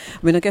secure. I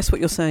mean, I guess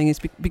what you're saying is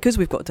because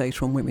we've got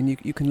data on women,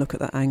 you can look at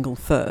that angle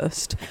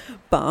first,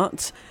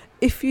 but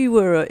if you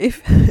were,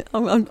 I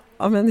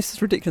mean, this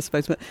is ridiculous,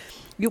 I suppose, but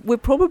we're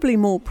probably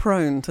more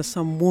prone to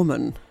some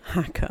woman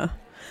hacker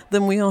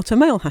than we are to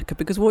male hacker,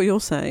 because what you're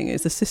saying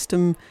is the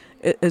system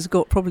has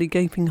got probably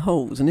gaping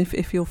holes, and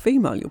if you're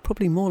female, you're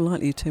probably more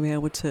likely to be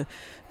able to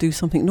do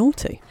something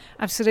naughty.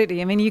 Absolutely.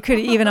 I mean, you could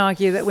even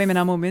argue that women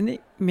are more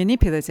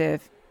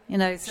manipulative.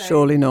 So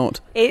surely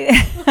not.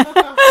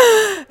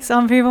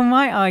 Some people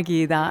might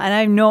argue that, and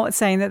I'm not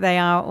saying that they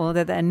are or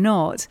that they're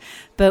not,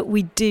 but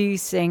we do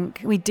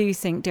think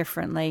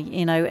differently,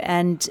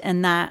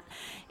 and that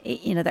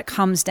that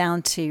comes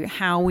down to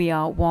how we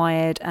are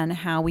wired and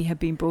how we have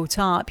been brought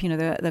up,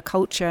 the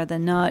culture, the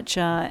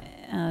nurture,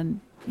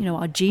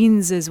 our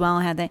genes as well,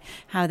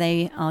 how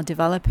they are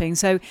developing.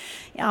 So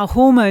our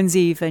hormones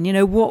even,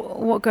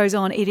 what goes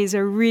on, it is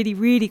a really,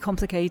 really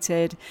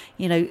complicated,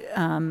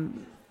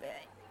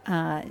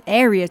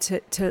 area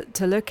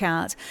to look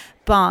at,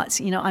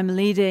 but I'm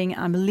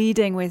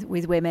leading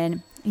with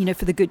women,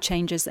 for the good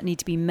changes that need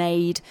to be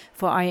made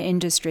for our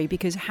industry,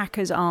 because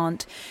hackers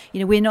aren't,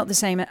 we're not the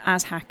same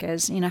as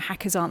hackers.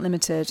 Hackers aren't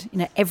limited.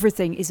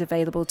 Everything is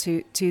available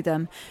to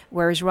them,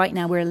 whereas right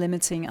now we're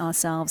limiting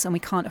ourselves, and we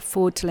can't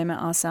afford to limit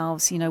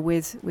ourselves,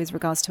 with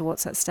regards to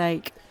what's at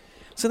stake.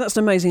 So that's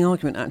an amazing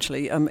argument,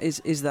 actually,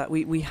 is that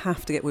we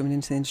have to get women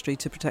into the industry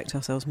to protect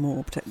ourselves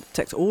more,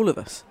 protect all of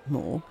us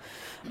more.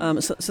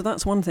 So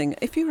that's one thing.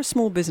 If you're a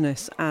small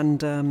business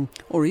and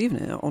or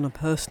even on a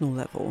personal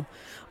level,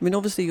 I mean,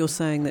 obviously you're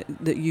saying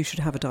that you should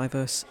have a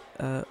diverse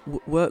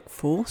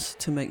workforce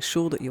to make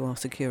sure that you are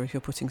secure if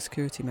you're putting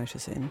security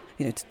measures in,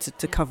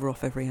 to cover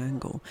off every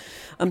angle.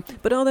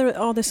 But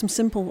are there some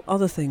simple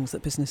other things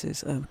that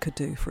businesses could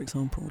do, for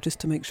example, just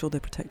to make sure they're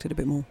protected a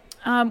bit more?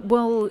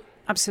 Well,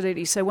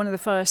 absolutely. So one of the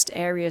first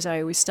areas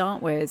I always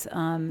start with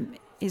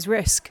is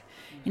risk.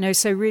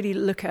 So really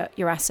look at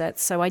your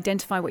assets. So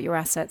identify what your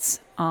assets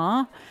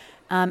are,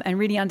 and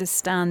really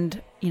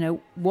understand,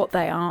 what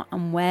they are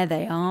and where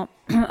they are.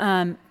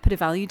 Put a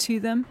value to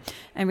them,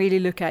 and really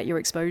look at your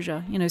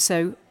exposure.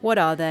 So what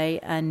are they,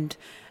 and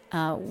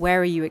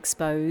where are you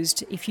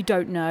exposed? If you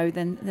don't know,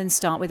 then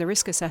start with a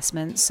risk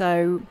assessment.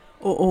 So.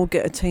 Or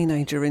get a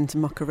teenager in to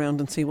muck around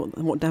and see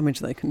what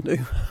damage they can do.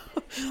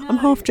 No. I'm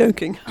half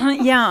joking.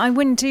 Yeah, I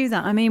wouldn't do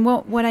that. I mean,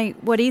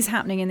 what is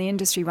happening in the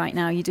industry right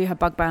now, you do have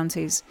bug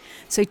bounties.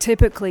 So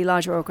typically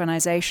larger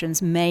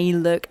organizations may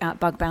look at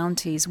bug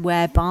bounties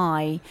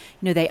whereby,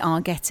 they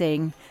are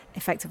getting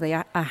effectively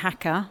a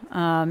hacker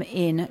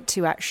in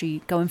to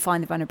actually go and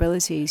find the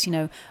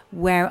vulnerabilities.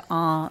 Where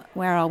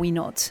are we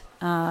not?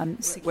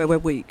 Where we're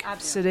weak.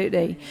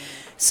 Absolutely.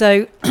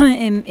 So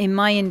in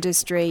my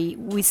industry,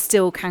 we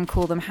still can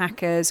call them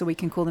hackers, or we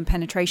can call them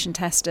penetration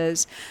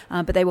testers,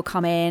 but they will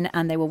come in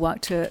and they will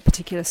work to a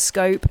particular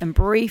scope and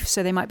brief.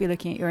 So they might be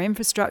looking at your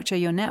infrastructure,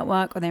 your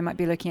network, or they might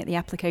be looking at the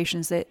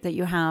applications that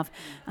you have,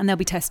 and they'll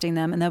be testing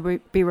them, and they'll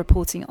be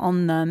reporting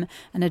on them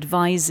and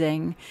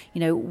advising,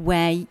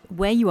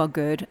 where you are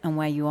good and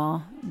where you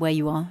are where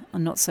you are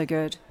not so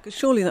good. Because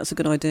surely that's a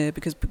good idea,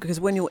 because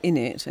when you're in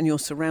it and you're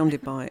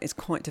surrounded by it, it's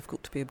quite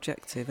difficult to be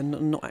objective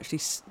and not actually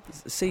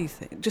see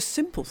things, just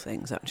simple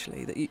things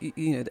actually that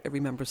you know that every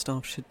member of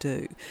staff should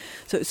do.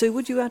 So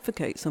would you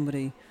advocate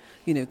somebody,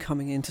 you know,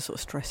 coming in to sort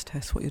of stress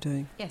test what you're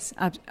doing? Yes,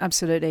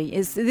 absolutely.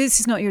 This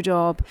is not your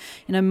job.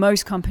 You know,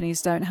 most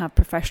companies don't have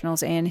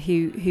professionals in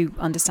who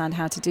understand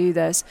how to do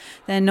this.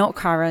 They're not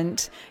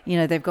current. You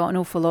know, they've got an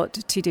awful lot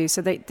to do,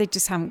 so they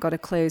just haven't got a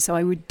clue. So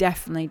I would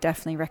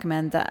definitely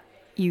recommend that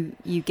you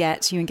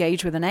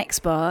engage with an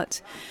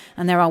expert,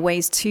 and there are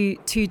ways to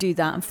do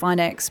that and find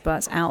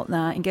experts out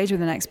there. Engage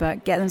with an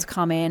expert, get them to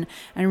come in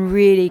and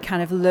really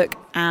kind of look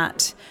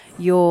at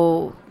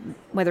your,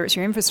 whether it's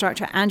your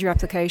infrastructure and your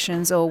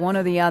applications or one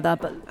or the other,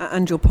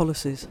 and your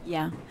policies.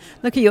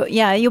 Look at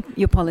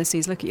your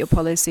policies. Look at your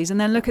policies, and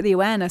then look at the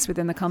awareness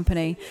within the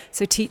company.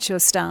 So teach your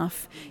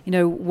staff, you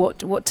know, what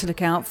to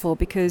look out for,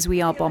 because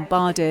we are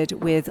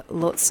bombarded with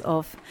lots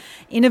of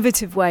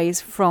innovative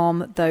ways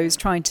from those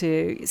trying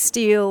to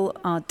steal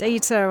our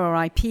data or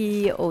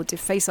IP or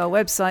deface our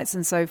websites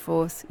and so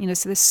forth. You know,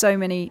 so there's so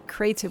many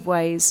creative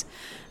ways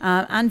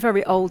and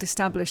very old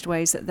established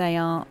ways that they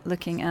are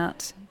looking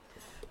at.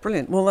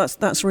 Brilliant. Well,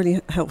 that's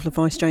really helpful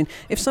advice, Jane.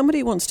 If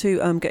somebody wants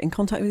to get in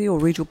contact with you or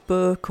read your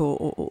book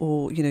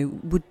or you know,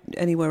 would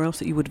anywhere else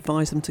that you would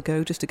advise them to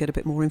go just to get a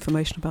bit more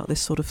information about this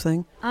sort of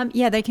thing?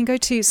 They can go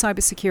to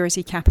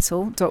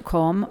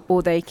cybersecuritycapital.com,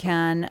 or they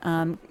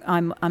can.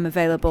 I'm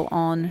available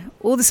on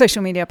all the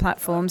social media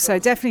platforms. So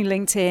definitely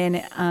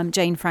LinkedIn,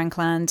 Jane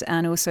Frankland,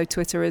 and also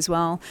Twitter as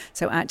well.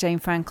 So at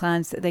Jane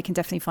Frankland, they can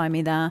definitely find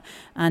me there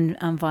and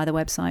via the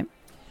website.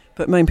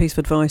 But main piece of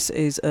advice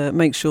is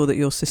make sure that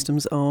your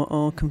systems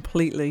are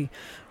completely,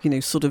 you know,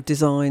 sort of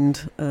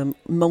designed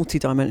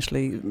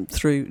multi-dimensionally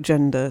through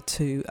gender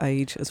to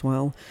age as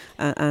well.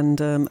 And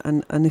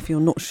if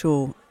you're not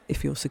sure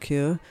if you're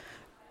secure,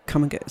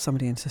 come and get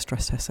somebody in to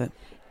stress test it.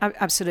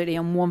 Absolutely.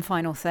 And one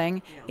final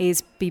thing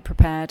is be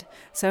prepared.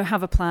 So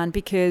have a plan,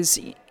 because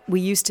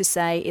we used to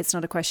say it's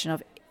not a question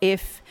of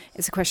if,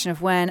 it's a question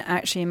of when.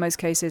 Actually, in most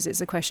cases,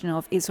 it's a question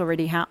of it's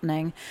already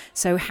happening.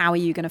 So how are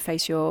you going to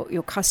face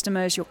your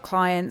customers, your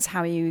clients? How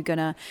are you going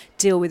to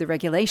deal with the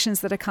regulations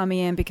that are coming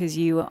in, because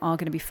you are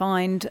going to be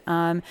fined?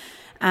 So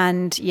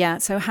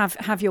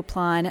have your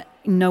plan,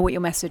 know what your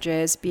message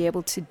is, be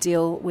able to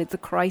deal with the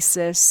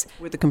crisis.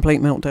 With the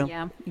complete meltdown.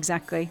 Yeah,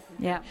 exactly.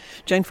 Yeah.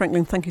 Jane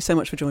Frankland, thank you so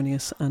much for joining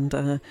us. And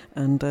I'm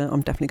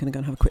definitely going to go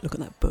and have a quick look at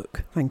that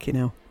book. Thank you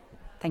now.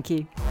 Thank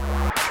you.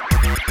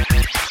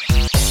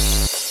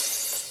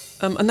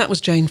 And that was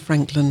Jane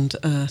Frankland,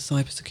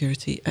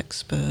 cybersecurity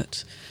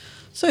expert.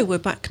 So we're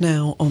back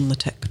now on the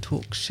Tech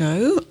Talk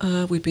show.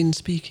 We've been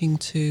speaking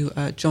to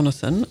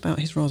Jonathan about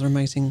his rather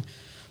amazing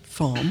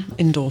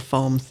indoor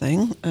farm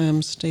thing.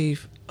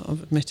 Steve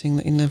admitting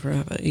that he never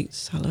ever eats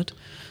salad.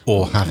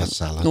 Or have a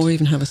salad. Or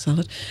even have a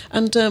salad.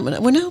 And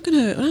we're now going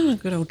to have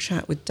a good old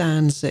chat with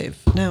Dan Ziv.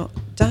 Now,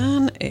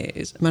 Dan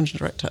is Managing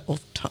Director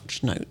of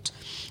TouchNote.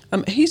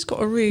 He's got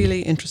a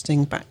really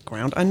interesting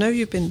background. I know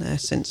you've been there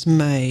since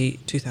May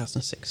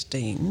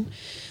 2016,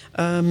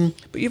 but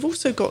you've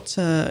also got,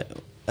 I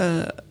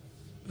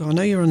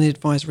know you're on the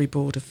advisory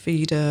board of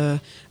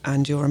Feeder,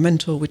 and you're a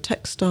mentor with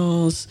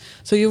Techstars,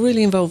 so you're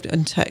really involved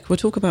in tech. We'll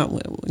talk about,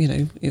 you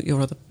know,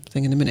 your other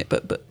thing in a minute,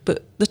 but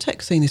the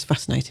tech scene is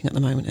fascinating at the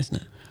moment,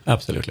 isn't it?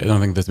 Absolutely. I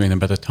don't think there's been a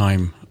better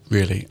time,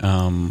 really,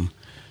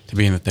 to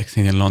be in the tech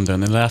scene in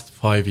London. In the last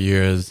 5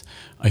 years,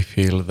 I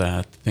feel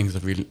that things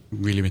have really,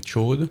 really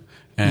matured.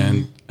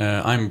 And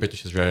I'm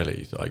British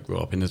Israeli, so I grew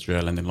up in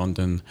Israel and in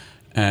London,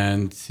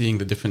 and seeing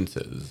the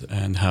differences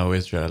and how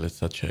Israel is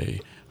such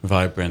a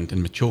vibrant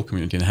and mature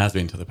community, and has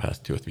been for the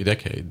past 2 or 3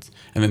 decades,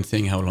 and then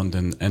seeing how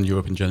London and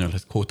Europe in general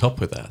has caught up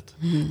with that.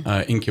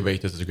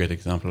 Incubators is a great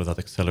example of that,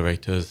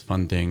 accelerators,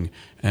 funding,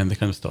 and the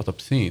kind of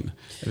startup scene.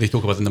 They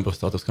talk about the number of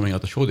startups coming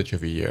out of shortage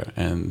every year,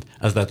 and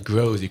as that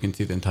grows, you can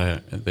see the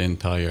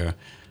entire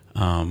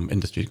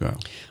industry grow.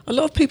 A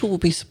lot of people will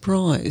be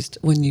surprised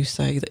when you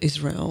say that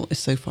Israel is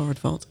so far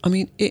advanced. I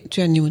mean, it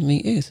genuinely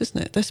is, isn't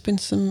it? There's been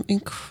some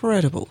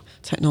incredible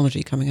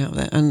technology coming out of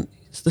there, and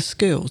it's the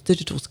skills,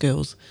 digital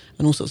skills,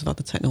 and all sorts of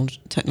other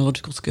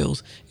technological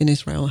skills in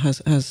Israel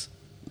has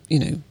you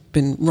know,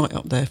 been right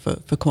up there for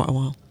quite a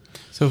while.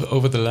 So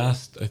over the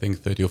last, I think,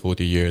 30 or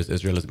 40 years,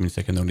 Israel has been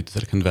second only to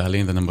Silicon Valley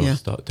in the number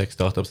of tech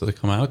startups that have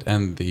come out,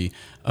 and the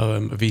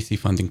VC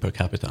funding per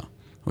capita,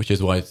 which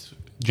is why it's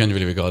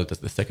generally regarded as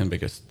the second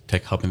biggest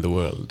tech hub in the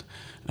world,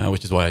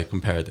 which is why I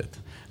compared it.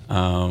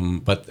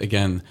 But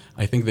again,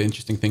 I think the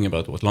interesting thing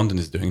about what London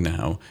is doing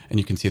now, and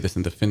you can see this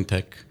in the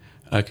fintech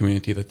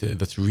community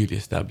that's really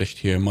established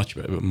here, much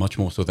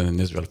more so than in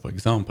Israel, for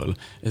example,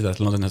 is that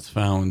London has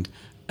found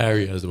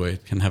areas where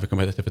it can have a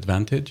competitive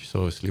advantage. So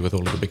obviously with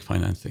all of the big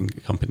financing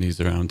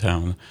companies around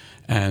town,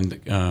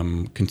 and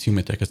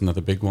consumer tech is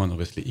another big one,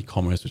 obviously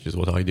e-commerce, which is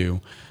what I do.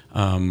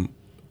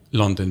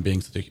 London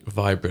being such a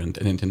vibrant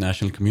and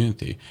international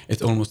community,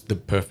 it's almost the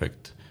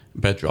perfect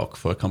bedrock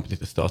for a company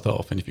to start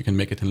off. And if you can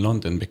make it in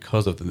London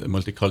because of the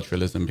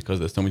multiculturalism, because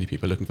there's so many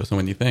people looking for so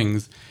many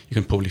things, you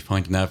can probably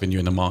find an avenue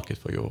in the market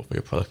for your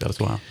product as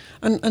well.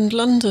 And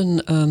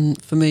London,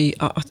 for me,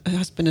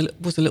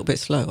 was a little bit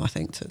slow, I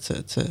think,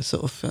 to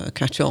sort of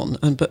catch on.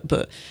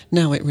 But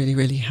now it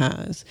really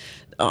has.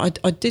 I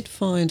did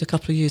find a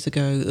couple of years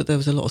ago that there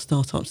was a lot of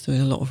startups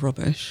doing a lot of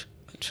rubbish,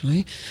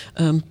 actually.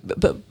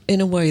 But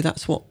in a way,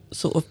 that's what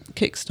sort of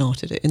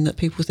kick-started it, in that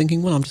people were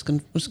thinking, well, I'm just going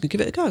to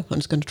give it a go. I'm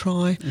just going to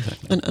try.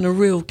 Exactly. And a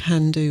real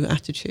can-do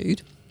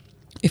attitude.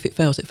 If it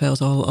fails, it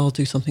fails. I'll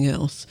do something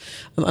else.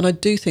 And I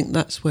do think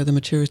that's where the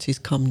maturity's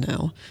come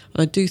now.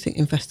 And I do think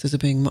investors are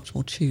being much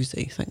more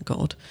choosy, thank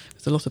God.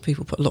 Because a lot of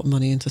people put a lot of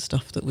money into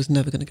stuff that was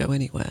never going to go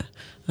anywhere.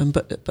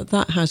 But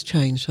that has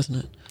changed,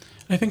 hasn't it?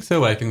 I think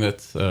so. I think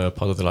that's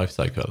part of the life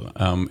cycle.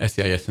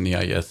 SEIS and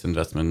EIS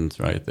investments,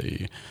 right?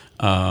 The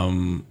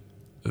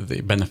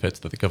benefits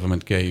that the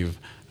government gave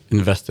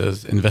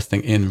investors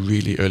investing in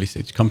really early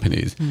stage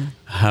companies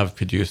have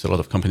produced a lot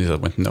of companies that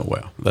went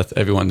nowhere.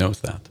 Everyone knows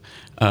that.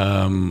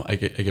 I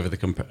give it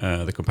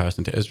the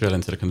comparison to Israel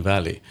and Silicon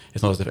Valley.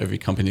 It's not as if every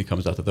company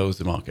comes out of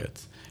those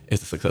markets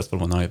is a successful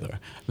one either.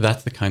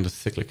 That's the kind of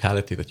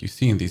cyclicality that you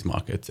see in these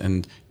markets.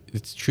 And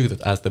it's true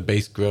that as the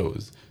base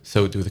grows,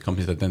 so do the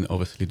companies that then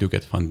obviously do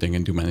get funding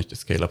and do manage to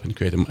scale up and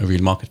create a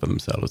real market for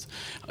themselves.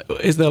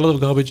 Is there a lot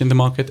of garbage in the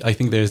market? I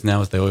think there is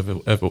now, as there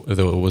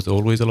was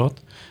always a lot.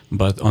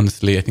 But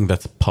honestly, I think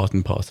that's part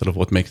and parcel of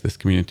what makes this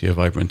community a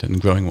vibrant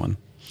and growing one.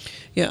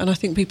 Yeah, and I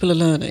think people are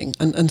learning,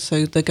 and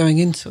so they're going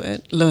into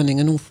it, learning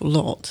an awful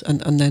lot,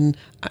 and then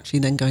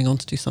going on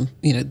to do some,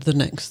 the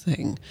next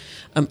thing.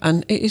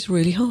 And it is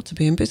really hard to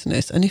be in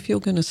business. And if you're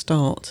going to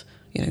start,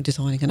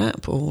 designing an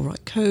app or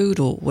write code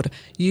or whatever,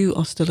 you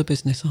are still a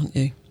business, aren't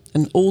you?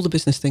 And all the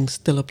business things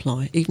still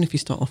apply, even if you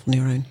start off on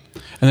your own.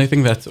 And I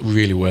think that's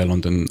really where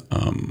London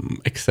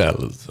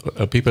excels.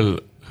 People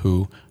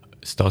who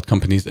start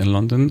companies in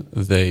London,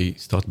 they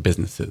start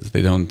businesses.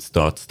 They don't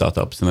start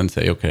startups and then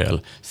say, okay,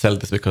 I'll sell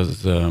this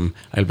because I'll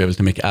be able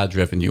to make ad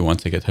revenue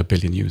once I get a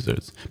billion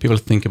users. People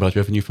think about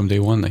revenue from day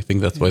one. I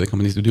think that's why the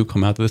companies who do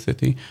come out of the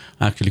city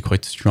are actually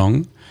quite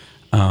strong.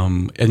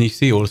 And you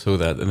see also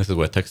that, and this is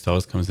where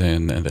TechStars comes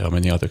in, and there are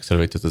many other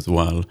accelerators as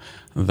well,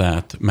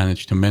 that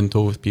manage to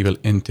mentor people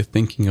into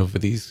thinking of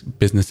these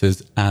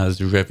businesses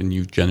as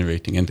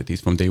revenue-generating entities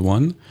from day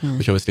one,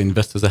 which obviously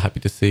investors are happy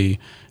to see,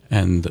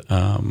 and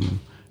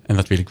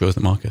that really grows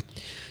the market.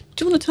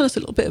 Do you want to tell us a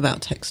little bit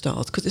about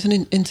TechStars? Because it's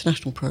an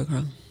international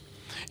program.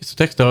 So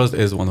TechStars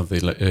is one of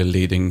the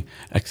leading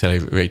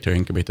accelerator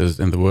incubators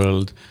in the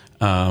world.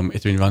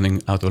 It's been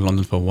running out of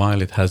London for a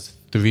while. It has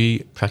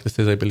 3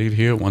 practices, I believe,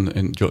 here,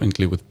 one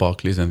jointly with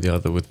Barclays and the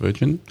other with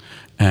Virgin.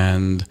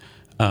 And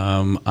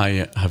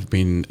I have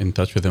been in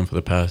touch with them for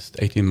the past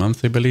 18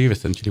 months, I believe.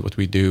 Essentially what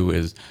we do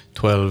is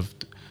 12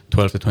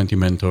 to 20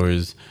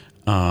 mentors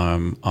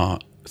are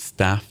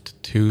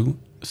staffed to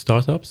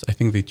startups. I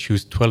think they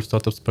choose 12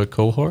 startups per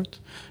cohort.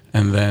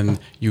 And then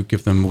you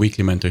give them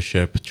weekly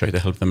mentorship, try to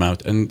help them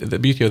out. And the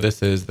beauty of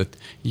this is that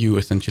you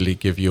essentially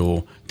give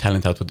your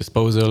talent out for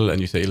disposal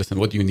and you say, listen,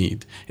 what do you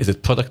need? Is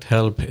it product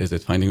help? Is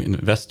it finding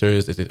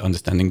investors? Is it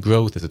understanding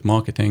growth? Is it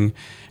marketing?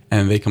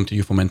 And they come to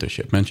you for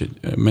mentorship.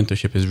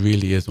 Mentorship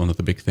is one of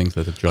the big things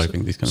that are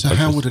driving these kinds of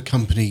processes. So how would a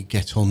company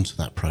get onto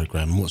that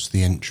program? What's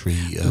the entry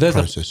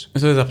process? So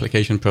there's an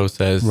application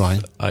process.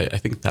 Right. I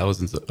think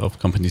thousands of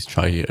companies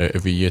try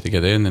every year to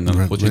get in, and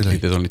unfortunately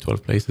there's only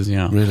 12 places.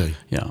 Yeah. Really?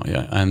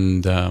 Yeah.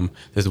 And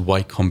there's a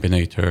Y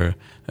Combinator.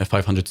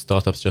 500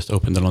 startups just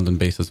opened the London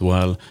base as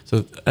well.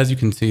 So as you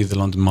can see, the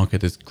London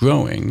market is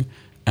growing.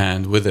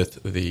 And with it,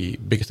 the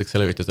biggest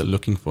accelerators are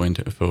looking for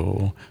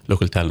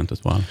local talent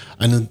as well.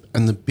 And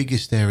the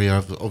biggest area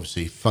of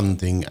obviously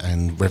funding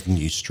and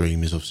revenue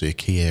stream is obviously a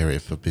key area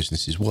for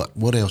businesses.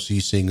 What else are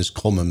you seeing as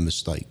common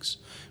mistakes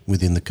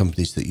within the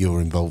companies that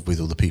you're involved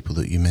with or the people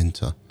that you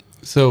mentor?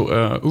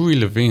 So Uri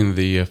Levine,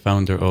 the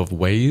founder of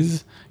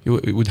Waze, he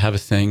would have a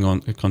saying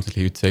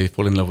constantly. He would say,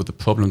 fall in love with the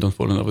problem, don't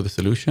fall in love with the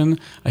solution.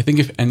 I think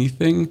if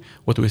anything,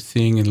 what we're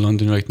seeing in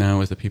London right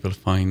now is that people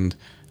find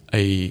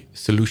a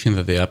solution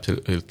that they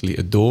absolutely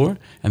adore,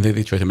 and then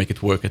they try to make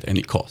it work at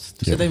any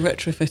cost. So they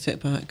retrofit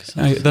it back.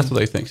 That's what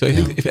I think. So I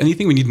think if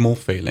anything, we need more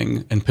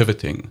failing and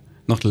pivoting,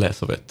 not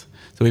less of it.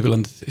 So people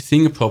are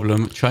seeing a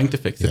problem, trying to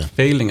fix it,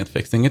 failing at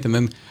fixing it, and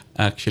then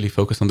actually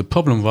focus on the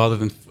problem rather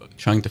than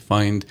trying to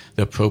find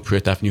the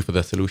appropriate avenue for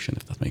their solution,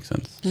 if that makes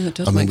sense. Yeah, it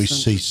does make sense.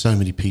 We see so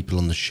many people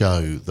on the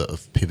show that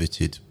have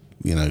pivoted,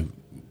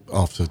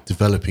 after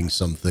developing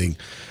something,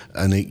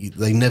 and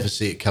they never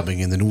see it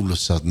coming, and then all of a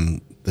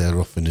sudden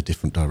they're off in a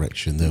different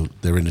direction.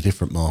 They're in a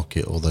different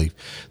market, or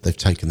they've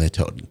taken their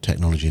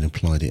technology and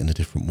applied it in a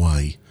different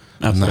way.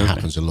 Absolutely. And that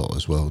happens a lot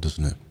as well,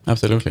 doesn't it?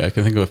 Absolutely. I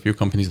can think of a few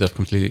companies that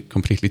have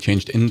completely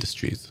changed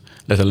industries,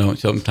 let alone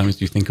sometimes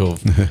you think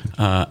of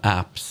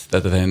apps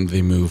that then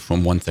they move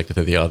from one sector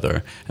to the other.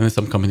 And then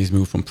some companies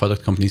move from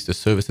product companies to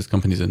services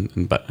companies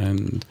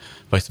and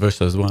vice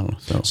versa as well.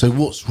 So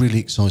what's really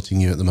exciting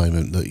you at the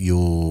moment that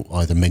you're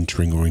either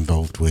mentoring or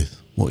involved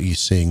with? What are you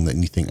seeing that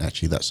you think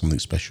actually that's something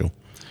special?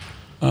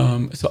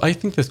 So I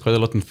think there's quite a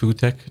lot in food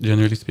tech,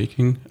 generally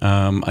speaking.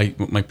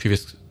 My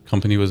previous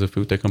company was a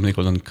food tech company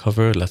called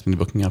Uncover, last minute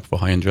booking app for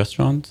high-end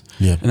restaurants.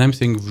 Yeah. And I'm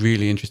seeing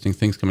really interesting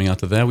things coming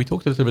out of there. We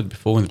talked a little bit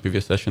before in the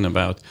previous session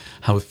about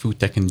how food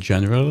tech in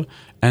general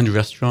and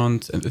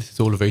restaurants, and this is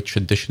all a very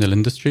traditional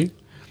industry.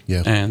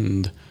 Yeah.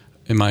 And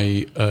in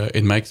my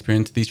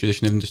experience, these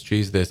traditional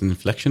industries, there's an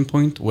inflection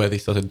point where they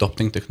start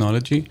adopting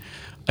technology.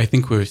 I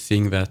think we're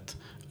seeing that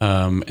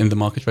in the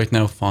market right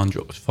now. Farm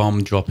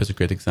Drop is a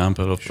great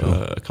example of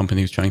a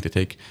company who's trying to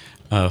take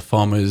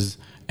farmers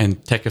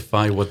and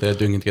techify what they're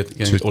doing and getting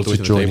it all the way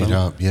to the join table. it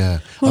up, yeah.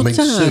 Well, I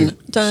mean,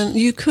 Dan,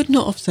 you could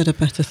not have said a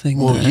better thing.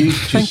 well, there.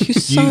 Thank you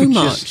so much. You've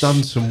just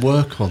done some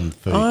work on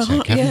food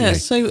tech, haven't yeah, you?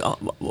 so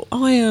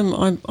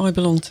I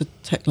belong to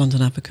Tech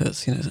London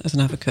Advocates, as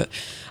an advocate,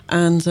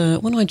 and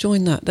when I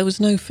joined that, there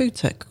was no food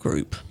tech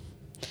group.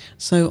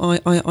 So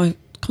I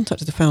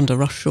contacted the founder,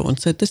 Russ Shaw, and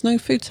said, "There's no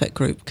food tech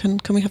group. Can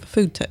we have a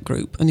food tech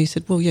group?" And he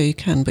said, "Well, yeah, you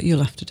can, but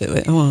you'll have to do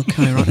it." Oh,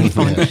 okay, right, then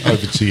fine. Yeah,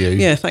 over to you.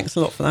 Yeah, thanks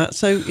a lot for that.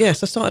 So,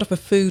 yes, I started off a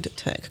food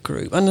tech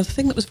group. And the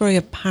thing that was very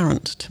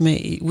apparent to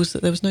me was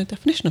that there was no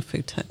definition of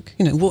food tech.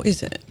 What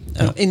is it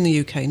in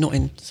the UK, not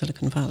in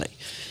Silicon Valley?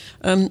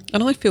 And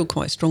I feel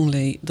quite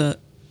strongly that,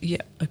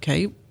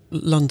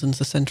 London's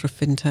the centre of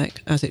fintech,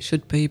 as it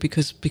should be,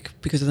 because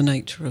of the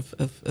nature of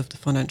the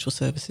financial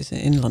services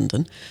in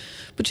London.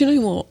 But you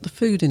know what? The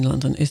food in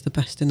London is the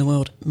best in the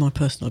world, in my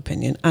personal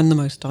opinion, and the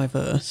most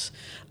diverse.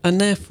 And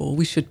therefore,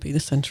 we should be the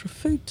centre of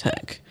food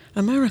tech.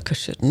 America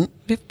shouldn't.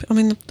 I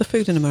mean, the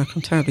food in America,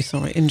 I'm terribly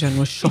sorry, in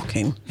general is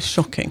shocking. It's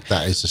shocking.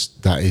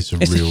 It's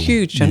a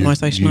huge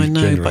generalisation, I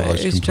know, but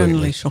it's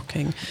generally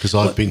shocking. Because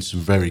I've been to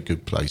some very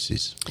good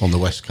places on the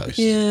West Coast.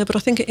 Yeah, but I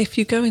think if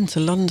you go into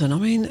London, I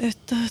mean,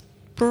 the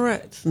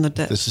breadth and the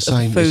depth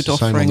of food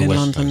offering in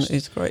London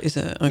is great, is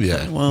it?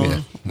 Okay,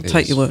 I'll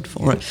take your word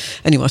for it.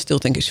 Anyway, I still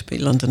think it should be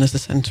London as the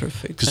centre of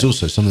food. Because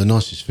also some of the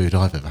nicest food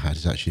I've ever had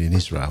is actually in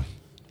Israel.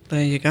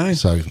 There you go.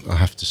 So I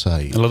have to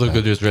say, a lot of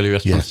good Israeli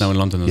restaurants now in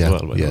London as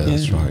well. Yeah,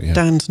 that's right. Yeah.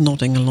 Dan's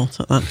nodding a lot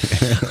at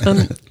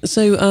that.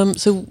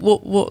 So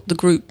what the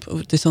group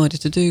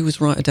decided to do was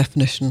write a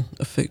definition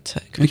of food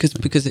tech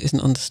because it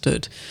isn't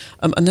understood,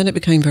 and then it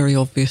became very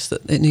obvious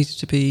that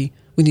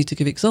we need to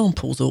give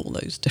examples of all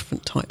those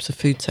different types of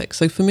food tech.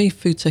 So for me,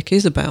 food tech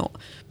is about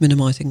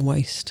minimising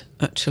waste,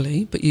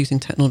 actually, but using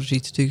technology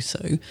to do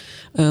so.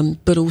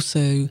 But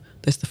also,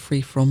 there's the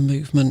free from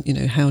movement.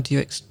 How do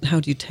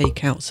you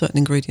take out certain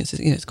ingredients?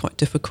 It's quite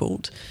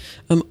difficult.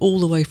 All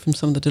the way from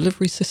some of the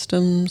delivery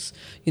systems,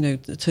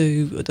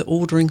 to the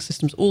ordering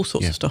systems, all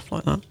sorts of stuff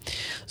like that.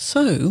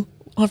 So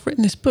I've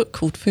written this book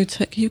called Food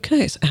Tech UK.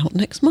 It's out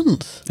next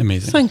month.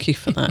 Amazing. Thank you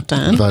for that,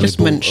 Dan. Just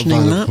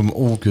mentioning that. From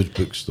all good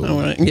bookstores. All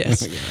right,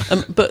 yes.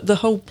 But the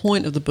whole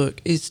point of the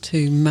book is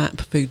to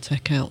map food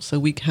tech out so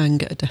we can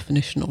get a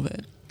definition of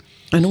it.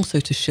 And also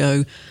to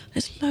show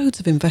there's loads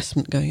of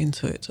investment going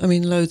into it. I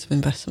mean, loads of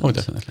investment. Oh,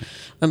 definitely.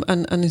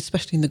 And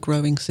especially in the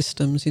growing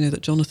systems,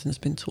 that Jonathan's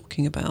been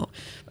talking about,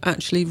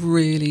 actually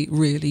really,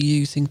 really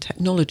using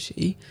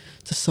technology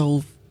to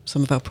solve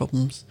some of our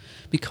problems,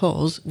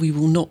 because we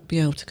will not be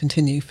able to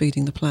continue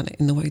feeding the planet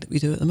in the way that we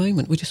do at the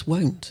moment. We just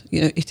won't.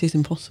 It is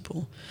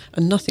impossible.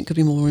 And nothing could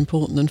be more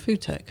important than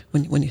food tech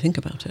when you think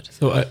about it.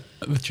 So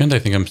the trend I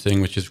think I'm seeing,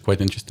 which is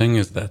quite interesting,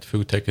 is that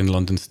food tech in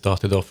London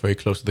started off very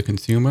close to the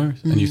consumer.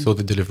 And you saw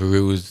the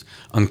Deliveroo's,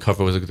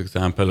 Uncover was a good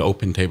example,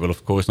 OpenTable,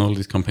 of course, and all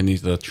these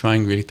companies that are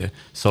trying really to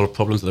solve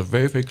problems that are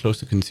very, very close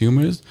to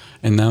consumers.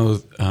 And now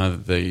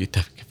the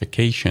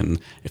techification,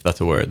 if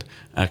that's a word,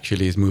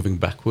 actually is moving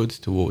backwards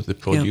towards the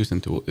produce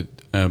and to,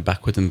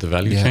 backwards in the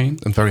value chain.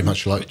 And very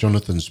much like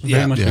Jonathan's.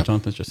 Very much like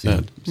Jonathan just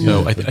said.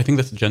 So I think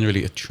that's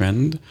generally a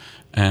trend.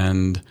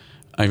 And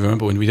I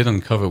remember when we did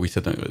Uncover, we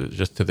said,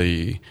 just to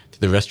the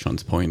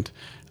restaurant's point,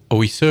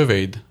 we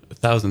surveyed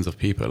thousands of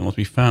people, and what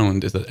we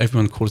found is that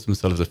everyone calls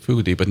themselves a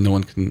foodie, but no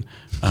one can,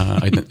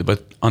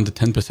 but under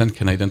 10%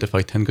 can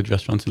identify 10 good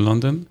restaurants in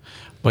London.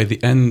 By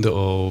the end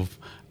of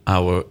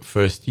our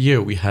first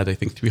year, we had, I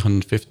think,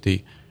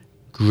 350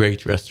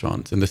 great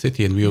restaurants in the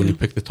city, and we only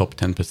picked the top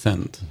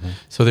 10%.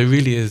 So there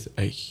really is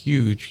a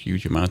huge,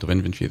 huge amount of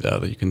inventory there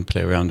that you can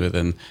play around with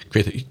and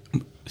create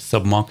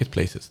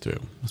sub-marketplaces through.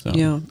 So,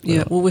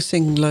 Well, we're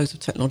seeing loads of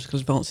technological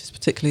advances,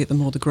 particularly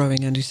at the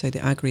growing end, you say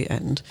the agri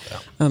end,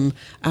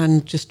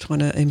 and just trying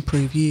to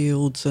improve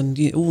yields and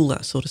all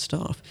that sort of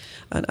stuff.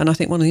 And I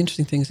think one of the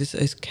interesting things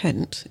is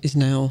Kent is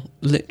now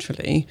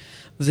literally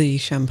the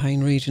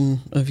Champagne region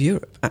of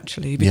Europe,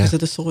 actually, because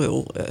of the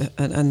soil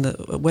and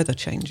the weather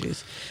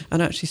changes.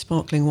 And actually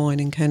sparkling wine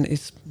in Kent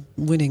is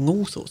winning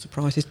all sorts of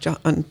prizes,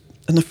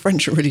 and the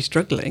French are really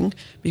struggling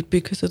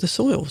because of the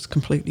soil's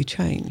completely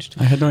changed.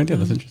 I had no idea.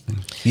 That's interesting.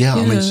 Yeah,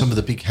 I mean, some of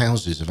the big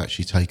houses have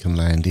actually taken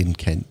land in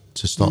Kent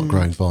to start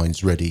growing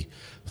vines ready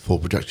for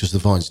production, because the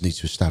vines need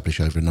to establish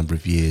over a number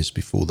of years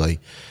before they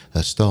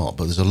start.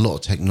 But there's a lot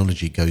of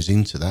technology goes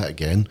into that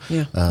again,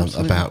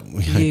 about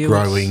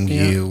growing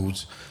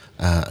yields.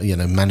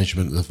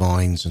 management of the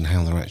vines and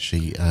how they're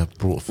actually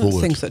brought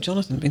forward. Things that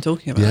Jonathan's been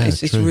talking about. Yeah,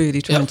 it's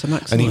really trying to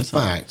maximise. And in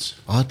fact,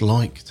 I'd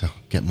like to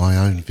get my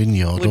own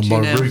vineyard on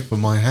my roof of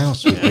my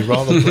house. Would be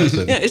rather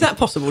pleasant. Yeah, is that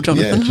possible,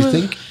 Jonathan? Yeah, do you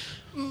think?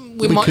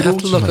 We might have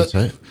to look at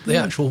the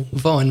actual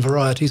vine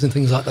varieties and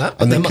things like that,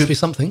 but there must be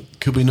something.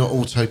 Could we not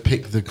auto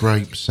pick the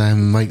grapes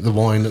and make the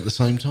wine at the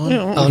same time?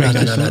 Oh,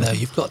 no.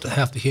 You've got to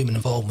have the human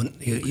involvement.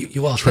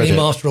 You ask any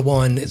master of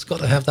wine, it's got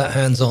to have that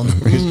hands-on.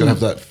 It's got to have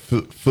that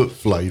foot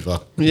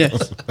flavour.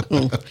 Yes.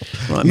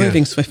 Right,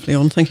 moving swiftly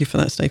on. Thank you for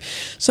that, Steve.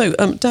 So,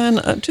 Dan,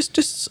 I'm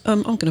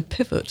going to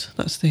pivot.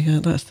 That's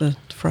the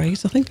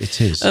phrase, I think.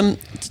 It is.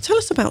 Tell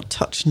us about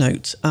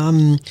TouchNote.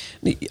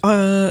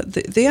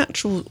 The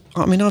actual...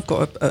 I mean, I've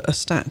got a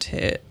stat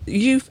here.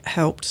 You've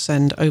helped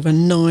send over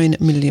 9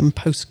 million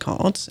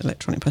postcards,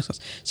 electronic postcards,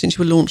 since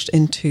you were launched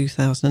in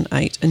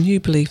 2008, and you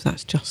believe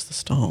that's just the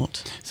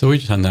start. So we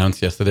just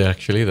announced yesterday,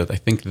 actually, that I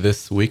think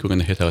this week we're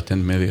going to hit our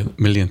 10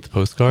 millionth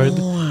postcard.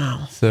 Oh,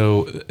 wow.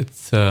 So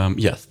it's,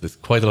 yes, there's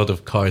quite a lot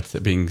of cards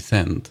being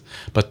sent,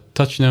 but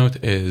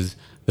TouchNote is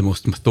the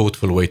most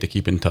thoughtful way to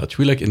keep in touch.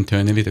 We like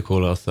internally to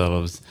call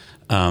ourselves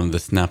the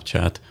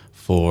Snapchat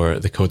for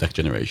the Kodak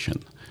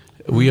generation.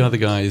 We are the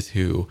guys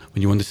who,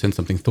 when you want to send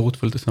something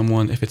thoughtful to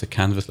someone, if it's a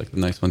canvas like the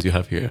nice ones you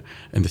have here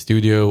in the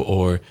studio,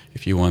 or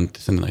if you want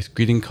to send a nice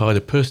greeting card,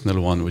 a personal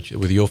one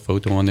with your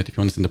photo on it, if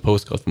you want to send a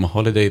postcard from a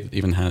holiday that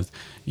even has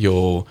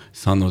your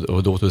son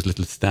or daughter's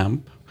little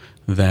stamp,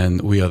 then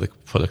we are the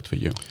product for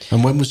you.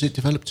 And when was it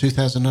developed?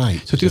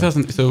 2008?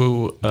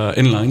 So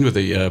in line with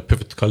the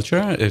pivot culture,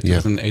 in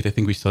 2008, I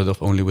think we started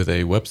off only with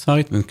a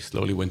website, then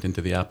slowly went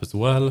into the app as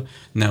well.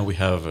 Now we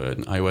have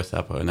an iOS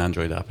app or an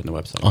Android app in the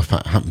website.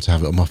 I happen to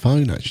have it on my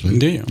phone, actually.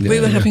 Do you? We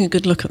were having a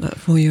good look at that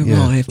before you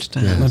arrived,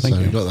 Dan. Yeah, thank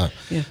you. Got that.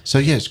 Yeah. So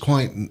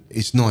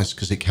it's nice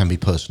because it can be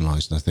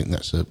personalised, and I think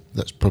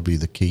that's probably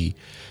the key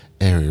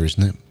area,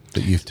 isn't it,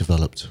 that you've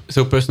developed?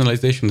 So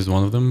personalization is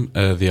one of them.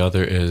 The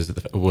other is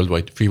the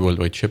free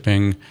worldwide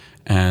shipping,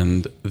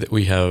 and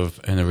we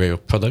have an array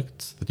of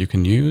products that you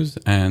can use.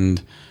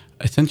 And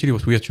essentially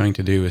what we are trying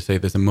to do is say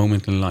there's a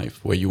moment in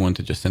life where you want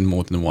to just send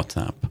more than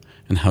WhatsApp,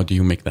 and how do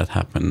you make that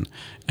happen?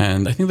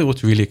 And I think that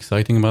what's really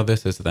exciting about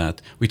this is that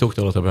we talked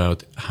a lot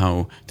about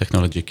how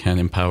technology can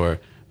empower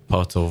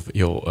parts of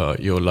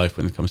your life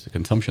when it comes to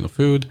consumption of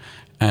food.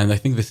 And I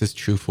think this is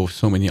true for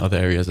so many other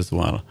areas as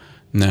well.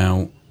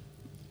 Now,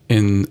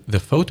 in the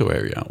photo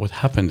area, what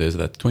happened is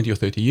that 20 or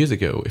 30 years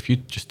ago, if you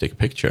just take a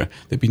picture,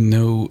 there'd be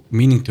no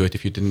meaning to it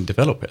if you didn't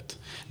develop it.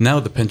 Now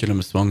the pendulum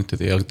is swung to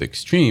the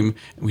extreme.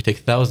 We take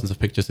thousands of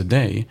pictures a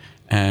day,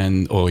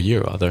 or a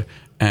year rather,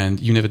 and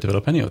you never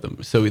develop any of them.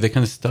 So they're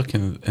kind of stuck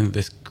in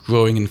this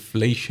growing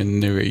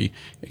inflationary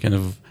kind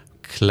of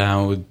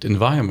cloud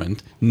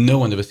environment. No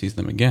one ever sees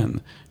them again.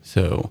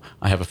 So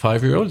I have a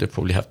 5-year-old, I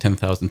probably have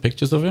 10,000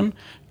 pictures of him,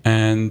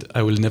 and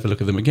I will never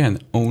look at them again.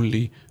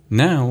 Only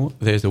now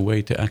there's a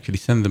way to actually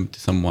send them to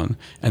someone.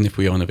 And if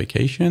we are on a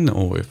vacation,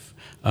 or if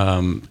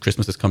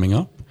Christmas is coming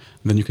up,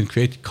 then you can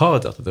create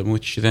cards out of them,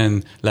 which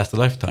then last a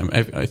lifetime.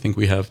 I think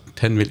we have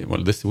 10 million.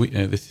 Well, this week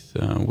we're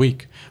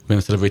going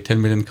to celebrate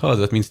 10 million cards.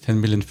 That means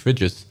 10 million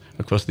fridges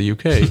across the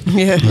UK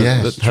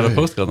that have a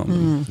postcard on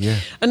them. Yeah.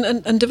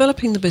 And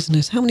developing the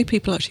business, how many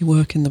people actually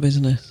work in the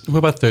business? We're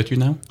about 30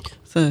 now.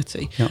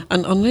 30. Yeah.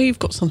 And I know you've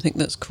got something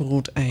that's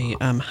called a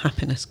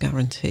happiness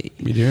guarantee.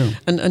 We do.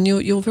 And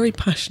you're very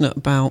passionate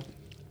about,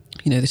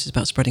 this is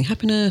about spreading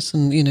happiness,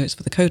 and, it's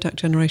for the Kodak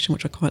generation,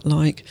 which I quite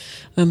like.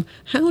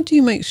 How do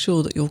you make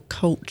sure that your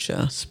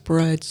culture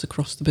spreads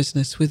across the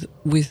business with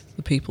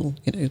the people,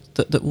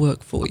 that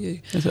work for you?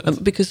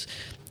 Because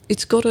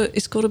it's got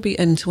to be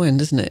end to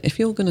end, isn't it? If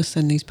you're going to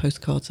send these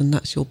postcards and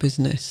that's your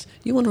business,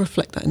 you want to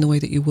reflect that in the way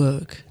that you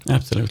work.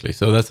 Absolutely.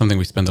 So that's something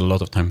we spend a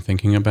lot of time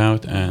thinking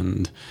about,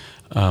 and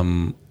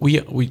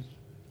we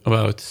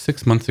about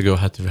 6 months ago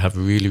had to have a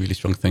really, really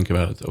strong think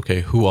about,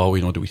 okay, who are we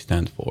and what do we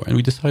stand for? And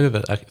we decided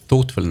that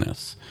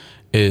thoughtfulness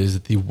is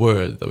the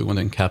word that we want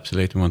to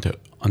encapsulate, we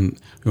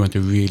want to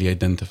really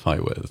identify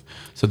with.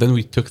 So then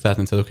we took that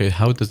and said, okay,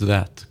 how does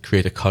that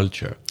create a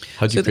culture?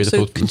 How do you create a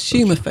thoughtfulness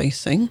consumer culture?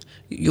 Facing,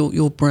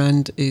 your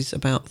brand is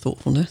about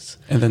thoughtfulness.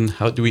 And then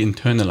how do we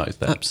internalize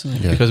that?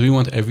 Absolutely. Yeah. Because we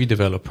want every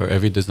developer,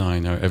 every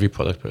designer, every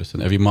product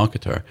person, every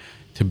marketer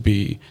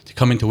to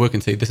come into work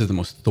and say, this is the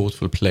most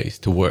thoughtful place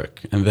to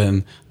work. And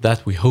then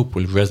that we hope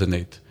will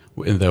resonate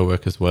in their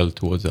work as well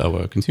towards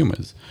our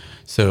consumers.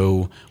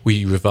 So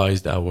we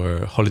revised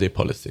our holiday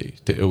policy.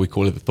 We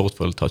call it the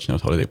Thoughtful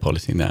TouchNote holiday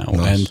policy now.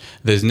 Nice. And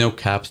there's no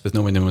caps, there's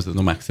no minimums, there's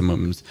no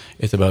maximums.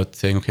 It's about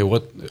saying, okay,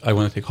 what I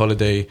want to take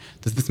holiday.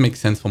 Does this make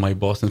sense for my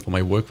boss and for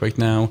my work right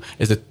now?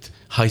 Is it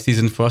high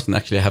season for us and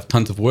actually I have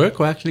tons of work?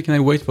 Or actually can I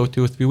wait for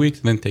 2 or 3 weeks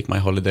and then take my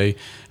holiday?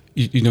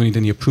 You don't need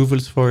any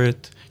approvals for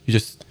it.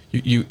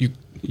 You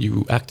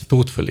you act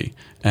thoughtfully,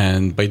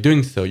 and by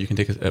doing so, you can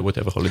take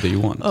whatever holiday you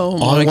want. Oh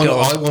my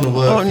God! I want to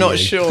work. I'm not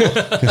sure.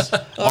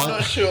 I'm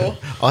not sure.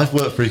 I've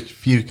worked for a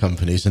few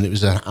companies, and it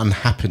was an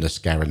unhappiness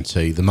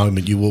guarantee the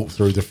moment you walk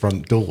through the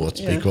front door.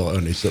 To be quite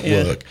honest, at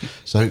work.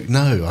 So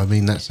no, I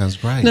mean that sounds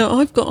great. No,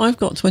 I've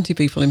got 20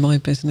 people in my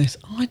business.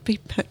 I'd be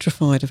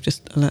petrified of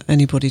just let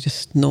anybody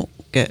just not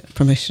get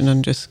permission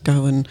and just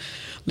go, and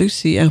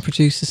Lucy, our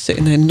producer,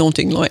 sitting there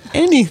nodding like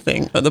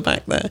anything at the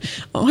back there.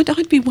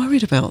 I'd be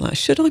worried about that.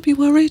 Should I be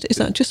worried? Is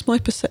that just my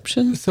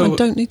perception? I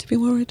don't need to be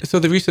worried. So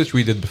the research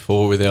we did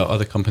before, where there are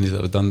other companies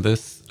that have done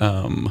this,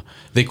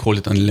 they call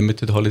it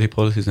unlimited holiday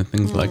policies and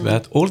things like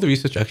that. All the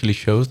research actually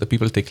shows that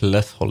people take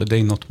less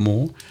holiday, not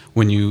more,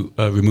 when you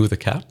remove the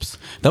caps.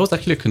 That was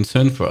actually a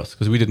concern for us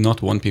because we did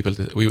not want people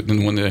to. We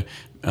didn't want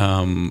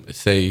to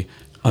say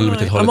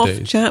unlimited holidays.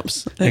 I'm off,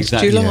 chaps. It's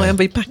July. I'll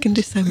be back in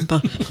December.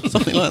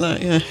 Something like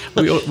that, yeah.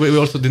 We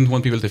also didn't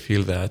want people to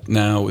feel that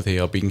now they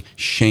are being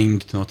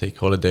shamed to not take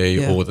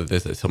holiday or that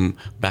there's some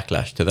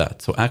backlash to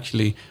that. So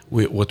actually,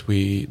 what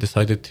we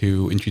decided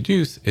to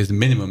introduce is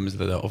minimums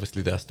that are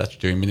obviously there are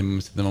statutory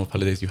minimums, the number of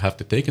holidays you have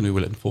to take, and we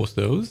will enforce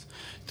those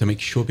to make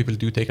sure people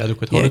do take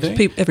adequate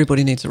holiday.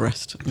 Everybody needs a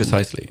rest.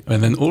 Precisely.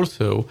 And then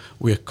also,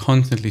 we are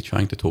constantly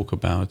trying to talk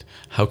about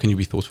how can you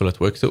be thoughtful at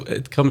work. So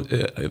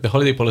the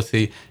holiday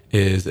policy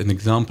is an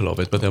example of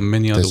it, but there are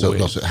many other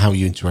ways. Lots of how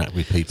you interact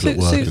with people at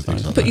work and things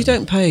like that. But you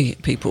don't pay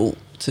people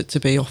to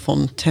be off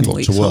on 10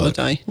 weeks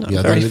holiday.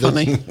 No, very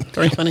funny.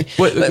 Very funny.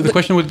 Well, the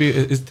question would be,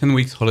 is 10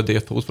 weeks holiday a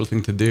thoughtful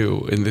thing to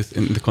do in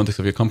the context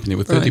of your company?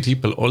 With 30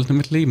 people,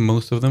 ultimately,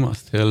 most of them are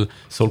still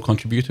sole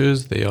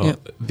contributors. They are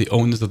the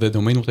owners of their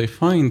domain. What I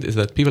find is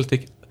that people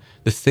take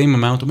the same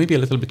amount or maybe a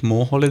little bit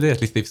more holiday. At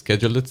least they've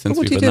scheduled it since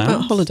we've announced. What do you do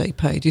about holiday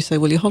pay? Do you say,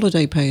 well, your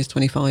holiday pay is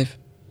 25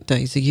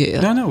 days a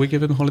year? No, we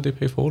give them holiday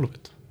pay for all of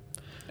it.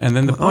 And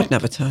then I'd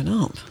never turn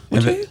up.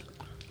 Would you?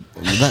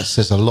 Well, that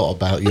says a lot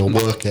about your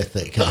work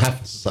ethic, I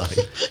have to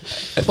say.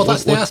 Well,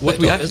 that's the aspect what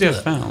we of actually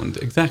have found,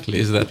 exactly,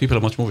 is that people are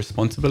much more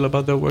responsible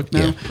about their work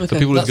now. So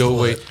people would go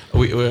away.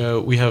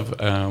 We have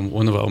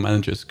one of our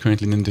managers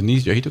currently in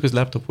Indonesia. He took his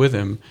laptop with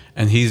him,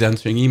 and he's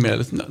answering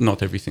emails,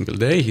 not every single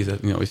day. He's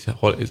at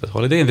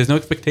holiday, and there's no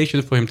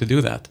expectation for him to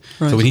do that.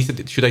 Right. So when he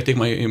said, should I take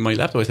my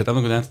laptop? I said, I'm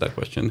not going to answer that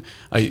question.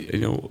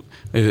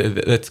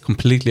 That's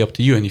completely up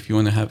to you. And if you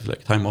want to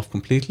have time off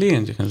completely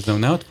and you can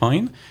zone out,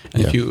 fine.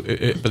 And if you,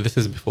 but this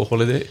is before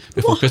holiday,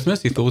 before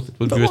Christmas, he thought it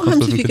would be responsible to do. What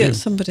happens if you get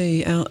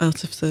somebody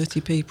out of 30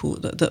 people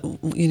that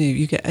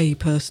you get a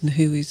person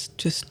who is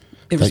just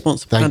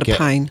irresponsible and a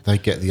pain? They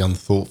get the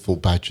unthoughtful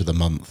badge of the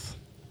month.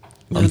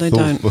 No, they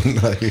don't.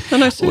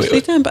 No,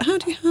 seriously, Dan, but how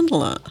do you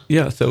handle that?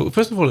 Yeah, so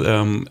first of all,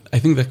 I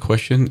think that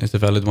question is a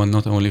valid one,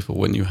 not only for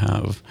when you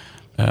have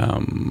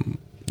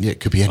it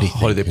could be anything,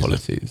 holiday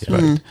policies,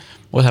 right?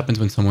 What happens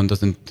when someone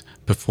doesn't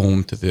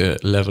perform to the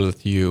level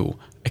that you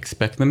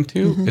expect them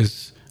to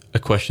is a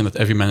question that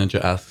every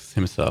manager asks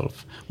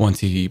himself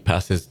once he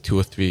passes 2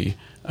 or 3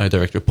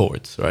 direct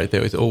reports, right?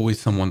 There is always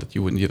someone that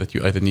you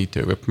either need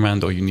to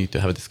reprimand or you need to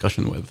have a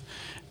discussion with.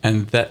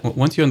 And that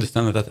once you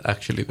understand that that's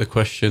actually the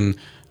question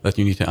that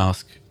you need to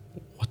ask,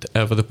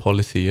 whatever the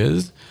policy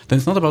is, then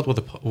it's not about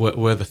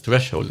where the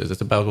threshold is. It's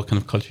about what kind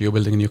of culture you're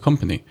building in your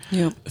company.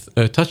 Yeah.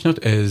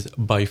 TouchNote is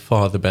by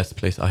far the best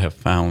place I have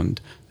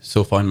found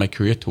so far in my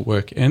career to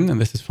work in,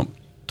 and this is from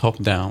top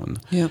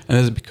down. Yeah. And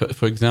this is because,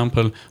 for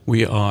example,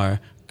 we are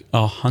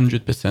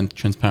 100%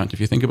 transparent. If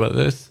you think about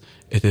this,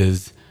 it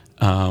is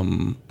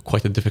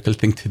quite a difficult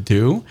thing to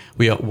do.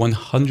 We are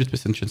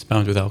 100%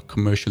 transparent with our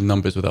commercial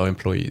numbers with our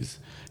employees.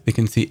 They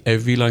can see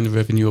every line of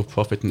revenue or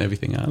profit and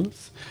everything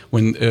else.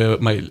 When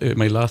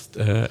my last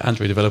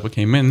Android developer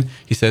came in,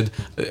 he said,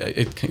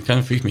 it kind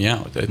of freaked me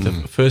out. It's the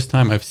first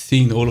time I've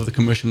seen all of the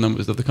commercial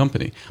numbers of the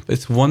company. But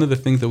it's one of the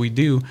things that we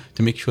do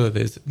to make sure that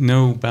there's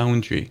no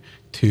boundary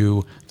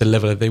to the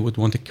level that they would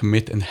want to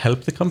commit and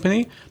help the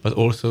company, but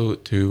also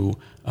to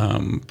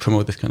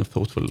promote this kind of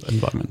thoughtful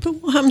environment. But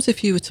what happens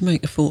if you were to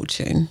make a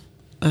fortune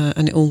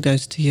and it all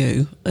goes to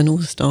you and all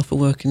the staff are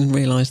working and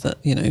realise that,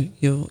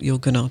 you're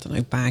going to, I don't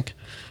know, bag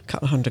a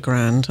couple of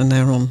 $100,000 and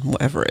they're on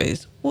whatever it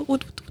is?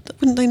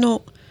 Wouldn't they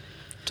not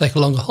take a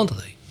longer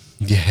holiday?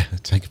 Yeah,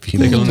 take a few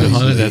Take a more longer days.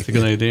 holiday, that's a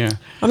good idea.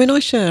 I mean, I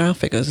share our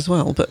figures as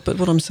well, but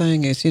what I'm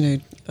saying is,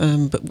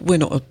 but we're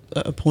not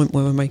at a point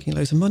where we're making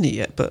loads of money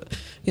yet. But,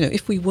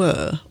 if we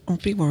were,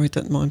 I'd be worried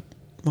that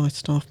my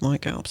staff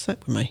might get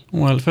upset with me.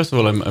 Well, first of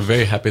all, I'm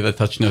very happy that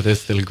TouchNote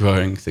is still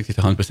growing 60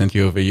 to 100%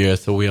 year over year.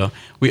 So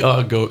we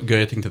are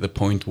getting to the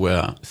point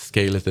where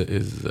scale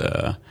is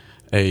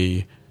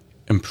a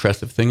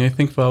impressive thing, I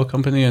think, for our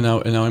company and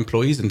our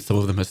employees. And some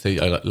of them have said,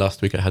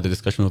 last week I had a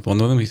discussion with one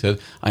of them. He said,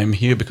 I'm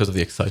here because of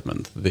the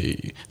excitement.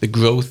 The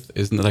growth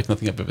is like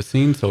nothing I've ever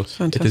seen. So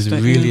it is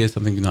really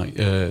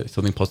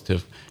something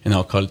positive in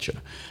our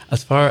culture.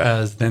 As far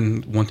as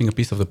then wanting a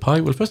piece of the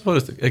pie, well, first of all,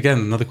 it's again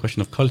another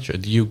question of culture.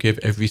 Do you give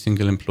every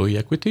single employee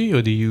equity,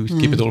 or do you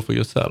keep it all for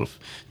yourself?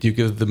 Do you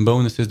give them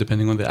bonuses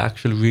depending on the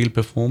actual real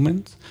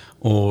performance?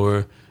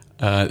 Or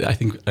I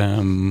think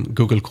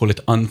Google call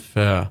it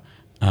unfair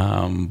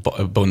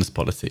bonus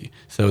policy.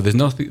 So there's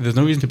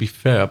no reason to be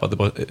fair about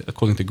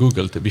according to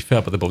Google, to be fair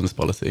about the bonus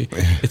policy.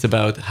 It's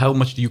about how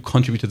much do you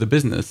contribute to the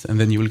business, and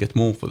then you will get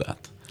more for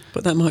that.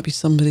 But that might be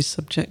somebody's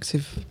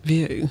subjective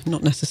view,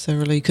 not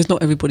necessarily, because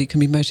not everybody can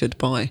be measured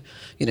by,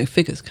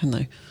 figures, can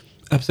they?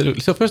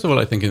 Absolutely. So first of all,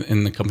 I think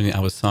in a company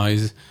our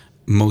size,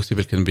 most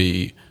people can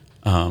be,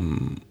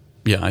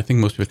 I think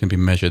most people can be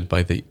measured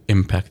by the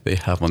impact they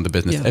have on the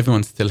business. Yeah.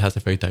 Everyone still has a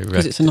very direct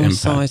impact. Because it's a nice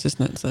size,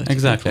 isn't it? So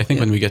exactly. I think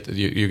when we get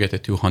you get to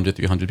 200,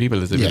 300 people,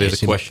 there's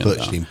a question. It's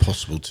virtually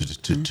impossible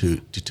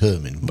to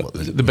determine.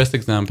 The best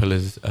example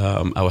is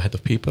our head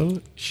of people.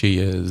 She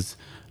is.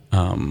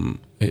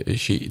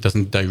 She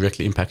doesn't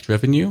directly impact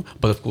revenue,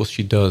 but of course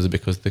she does,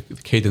 because the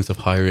cadence of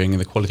hiring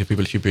and the quality of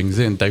people she brings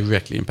in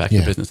directly impact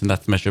the business, and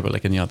that's measurable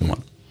like any other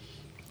one.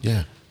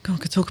 Yeah. God, I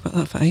could talk about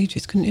that for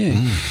ages, couldn't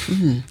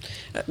you?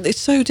 It's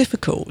so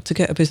difficult to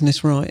get a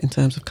business right in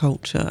terms of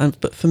culture.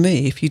 But for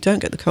me, if you don't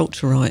get the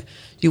culture right,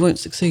 you won't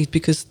succeed,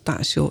 because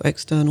that's your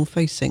external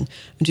facing,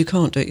 and you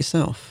can't do it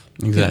yourself.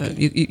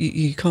 Exactly.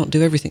 You can't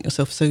do everything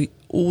yourself. So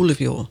all of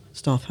your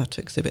staff have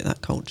to exhibit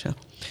that culture.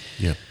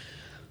 Yeah.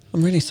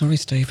 I'm really sorry,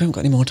 Steve. I haven't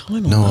got any more time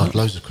on that. No, I have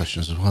loads of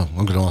questions as well.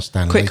 I'm going to ask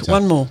Dan later.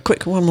 One more.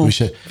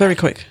 Very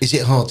quick. Is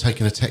it hard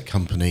taking a tech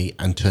company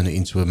and turn it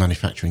into a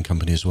manufacturing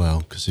company as well?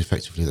 Because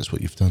effectively that's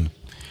what you've done.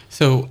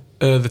 So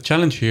the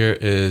challenge here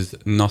is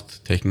not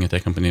taking a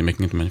tech company and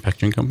making it a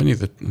manufacturing company.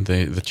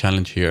 The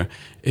challenge here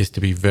is to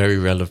be very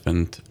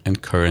relevant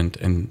and current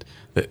and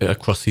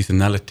across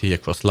seasonality,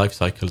 across life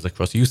cycles,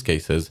 across use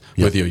cases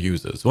with your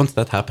users. Once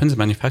that happens,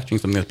 manufacturing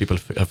is something that people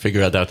have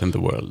figured out in the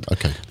world.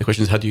 Okay. The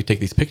question is, how do you take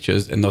these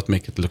pictures and not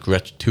make it look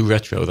too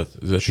retro that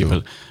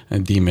people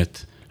deem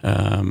it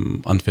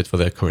unfit for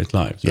their current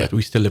lives? Yeah. Right?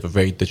 We still live a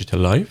very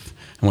digital life,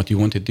 and what you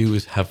want to do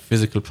is have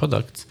physical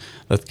products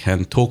that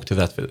can talk to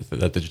that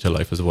digital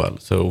life as well.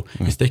 So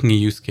it's taking a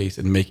use case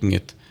and making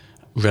it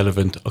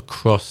relevant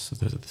across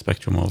the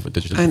spectrum of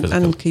digital and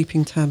physical. And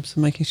keeping tabs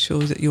and making sure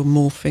that you're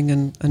morphing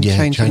and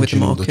changing with the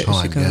market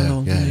as you go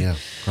along. Yeah,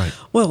 great.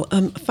 Well,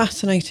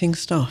 fascinating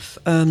stuff.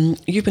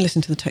 You've been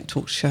listening to the Tech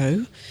Talk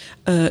show.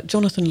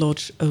 Jonathan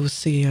Lodge was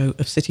CEO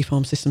of City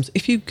Farm Systems.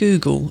 If you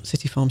Google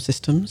City Farm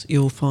Systems,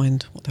 you'll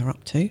find what they're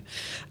up to.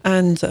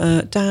 And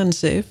Dan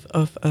Ziv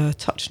of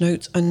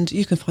TouchNote, and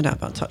you can find out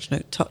about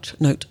TouchNote,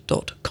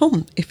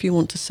 touchnote.com. If you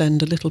want to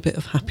send a little bit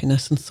of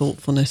happiness and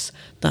thoughtfulness,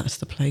 that's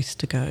the place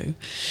to go.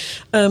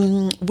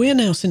 We're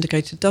now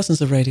syndicated dozens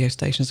of radio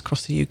stations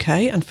across the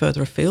UK and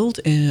further afield,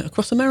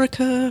 across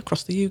America,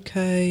 across the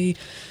UK,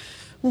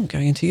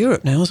 going into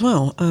Europe now as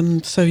well.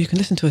 So you can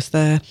listen to us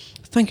there.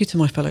 Thank you to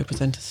my fellow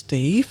presenter,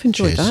 Steve.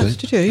 Enjoyed that,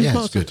 did you? Yeah, that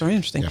was good. Very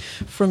interesting. Yeah.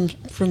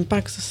 From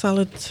bags of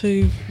salad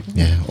to...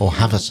 or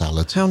have a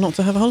salad. How not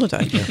to have a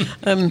holiday.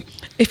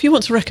 If you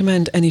want to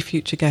recommend any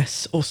future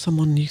guests or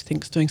someone you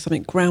think is doing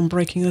something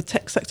groundbreaking in the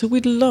tech sector,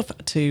 we'd love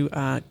to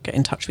get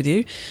in touch with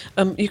you.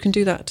 You can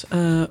do that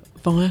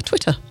via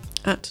Twitter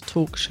at Tech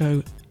Talk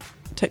Show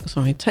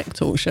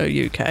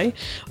UK,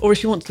 or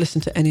if you want to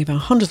listen to any of our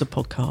hundreds of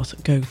podcasts,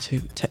 go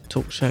to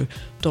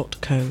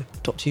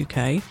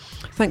techtalkshow.co.uk.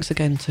 Thanks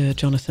again to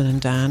Jonathan and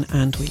Dan,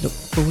 and we look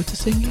forward to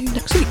seeing you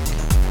next week.